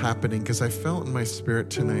what's happening, because I felt in my spirit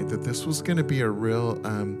tonight that this was going to be a real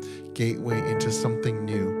gateway into something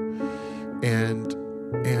new, and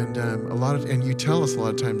you tell us a lot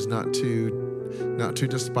of times not to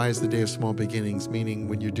despise the day of small beginnings, meaning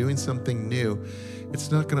when you're doing something new, it's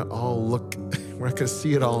not going to all look, we're not going to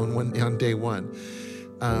see it all on day one,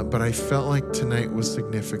 but I felt like tonight was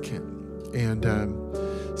significant, and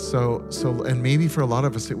and maybe for a lot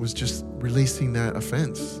of us it was just releasing that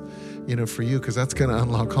offense, for you, because that's going to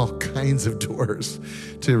unlock all kinds of doors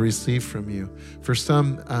to receive from you. For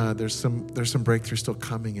some, there's some breakthrough still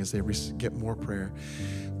coming as they get more prayer.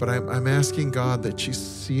 But I'm asking God that you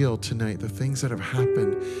seal tonight the things that have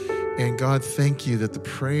happened. And God, thank you that the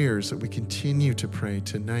prayers that we continue to pray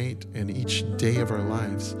tonight and each day of our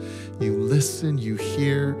lives, you listen, you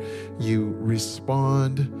hear, you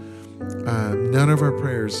respond. None of our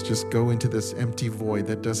prayers just go into this empty void.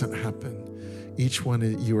 That doesn't happen. Each one,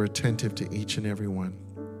 you are attentive to each and every one.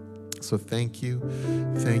 So thank you.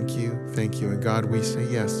 And God, we say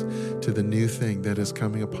yes to the new thing that is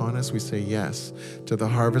coming upon us. We say yes to the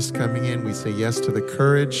harvest coming in. We say yes to the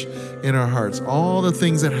courage in our hearts. All the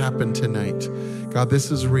things that happened tonight. God,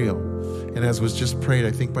 this is real. And as was just prayed,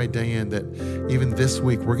 I think by Diane, that even this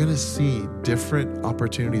week, we're going to see different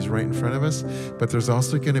opportunities right in front of us, but there's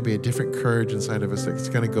also going to be a different courage inside of us that's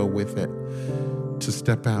going to go with it, to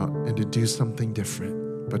step out and to do something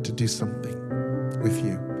different, but to do something with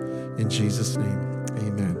you. In Jesus' name,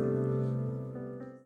 amen.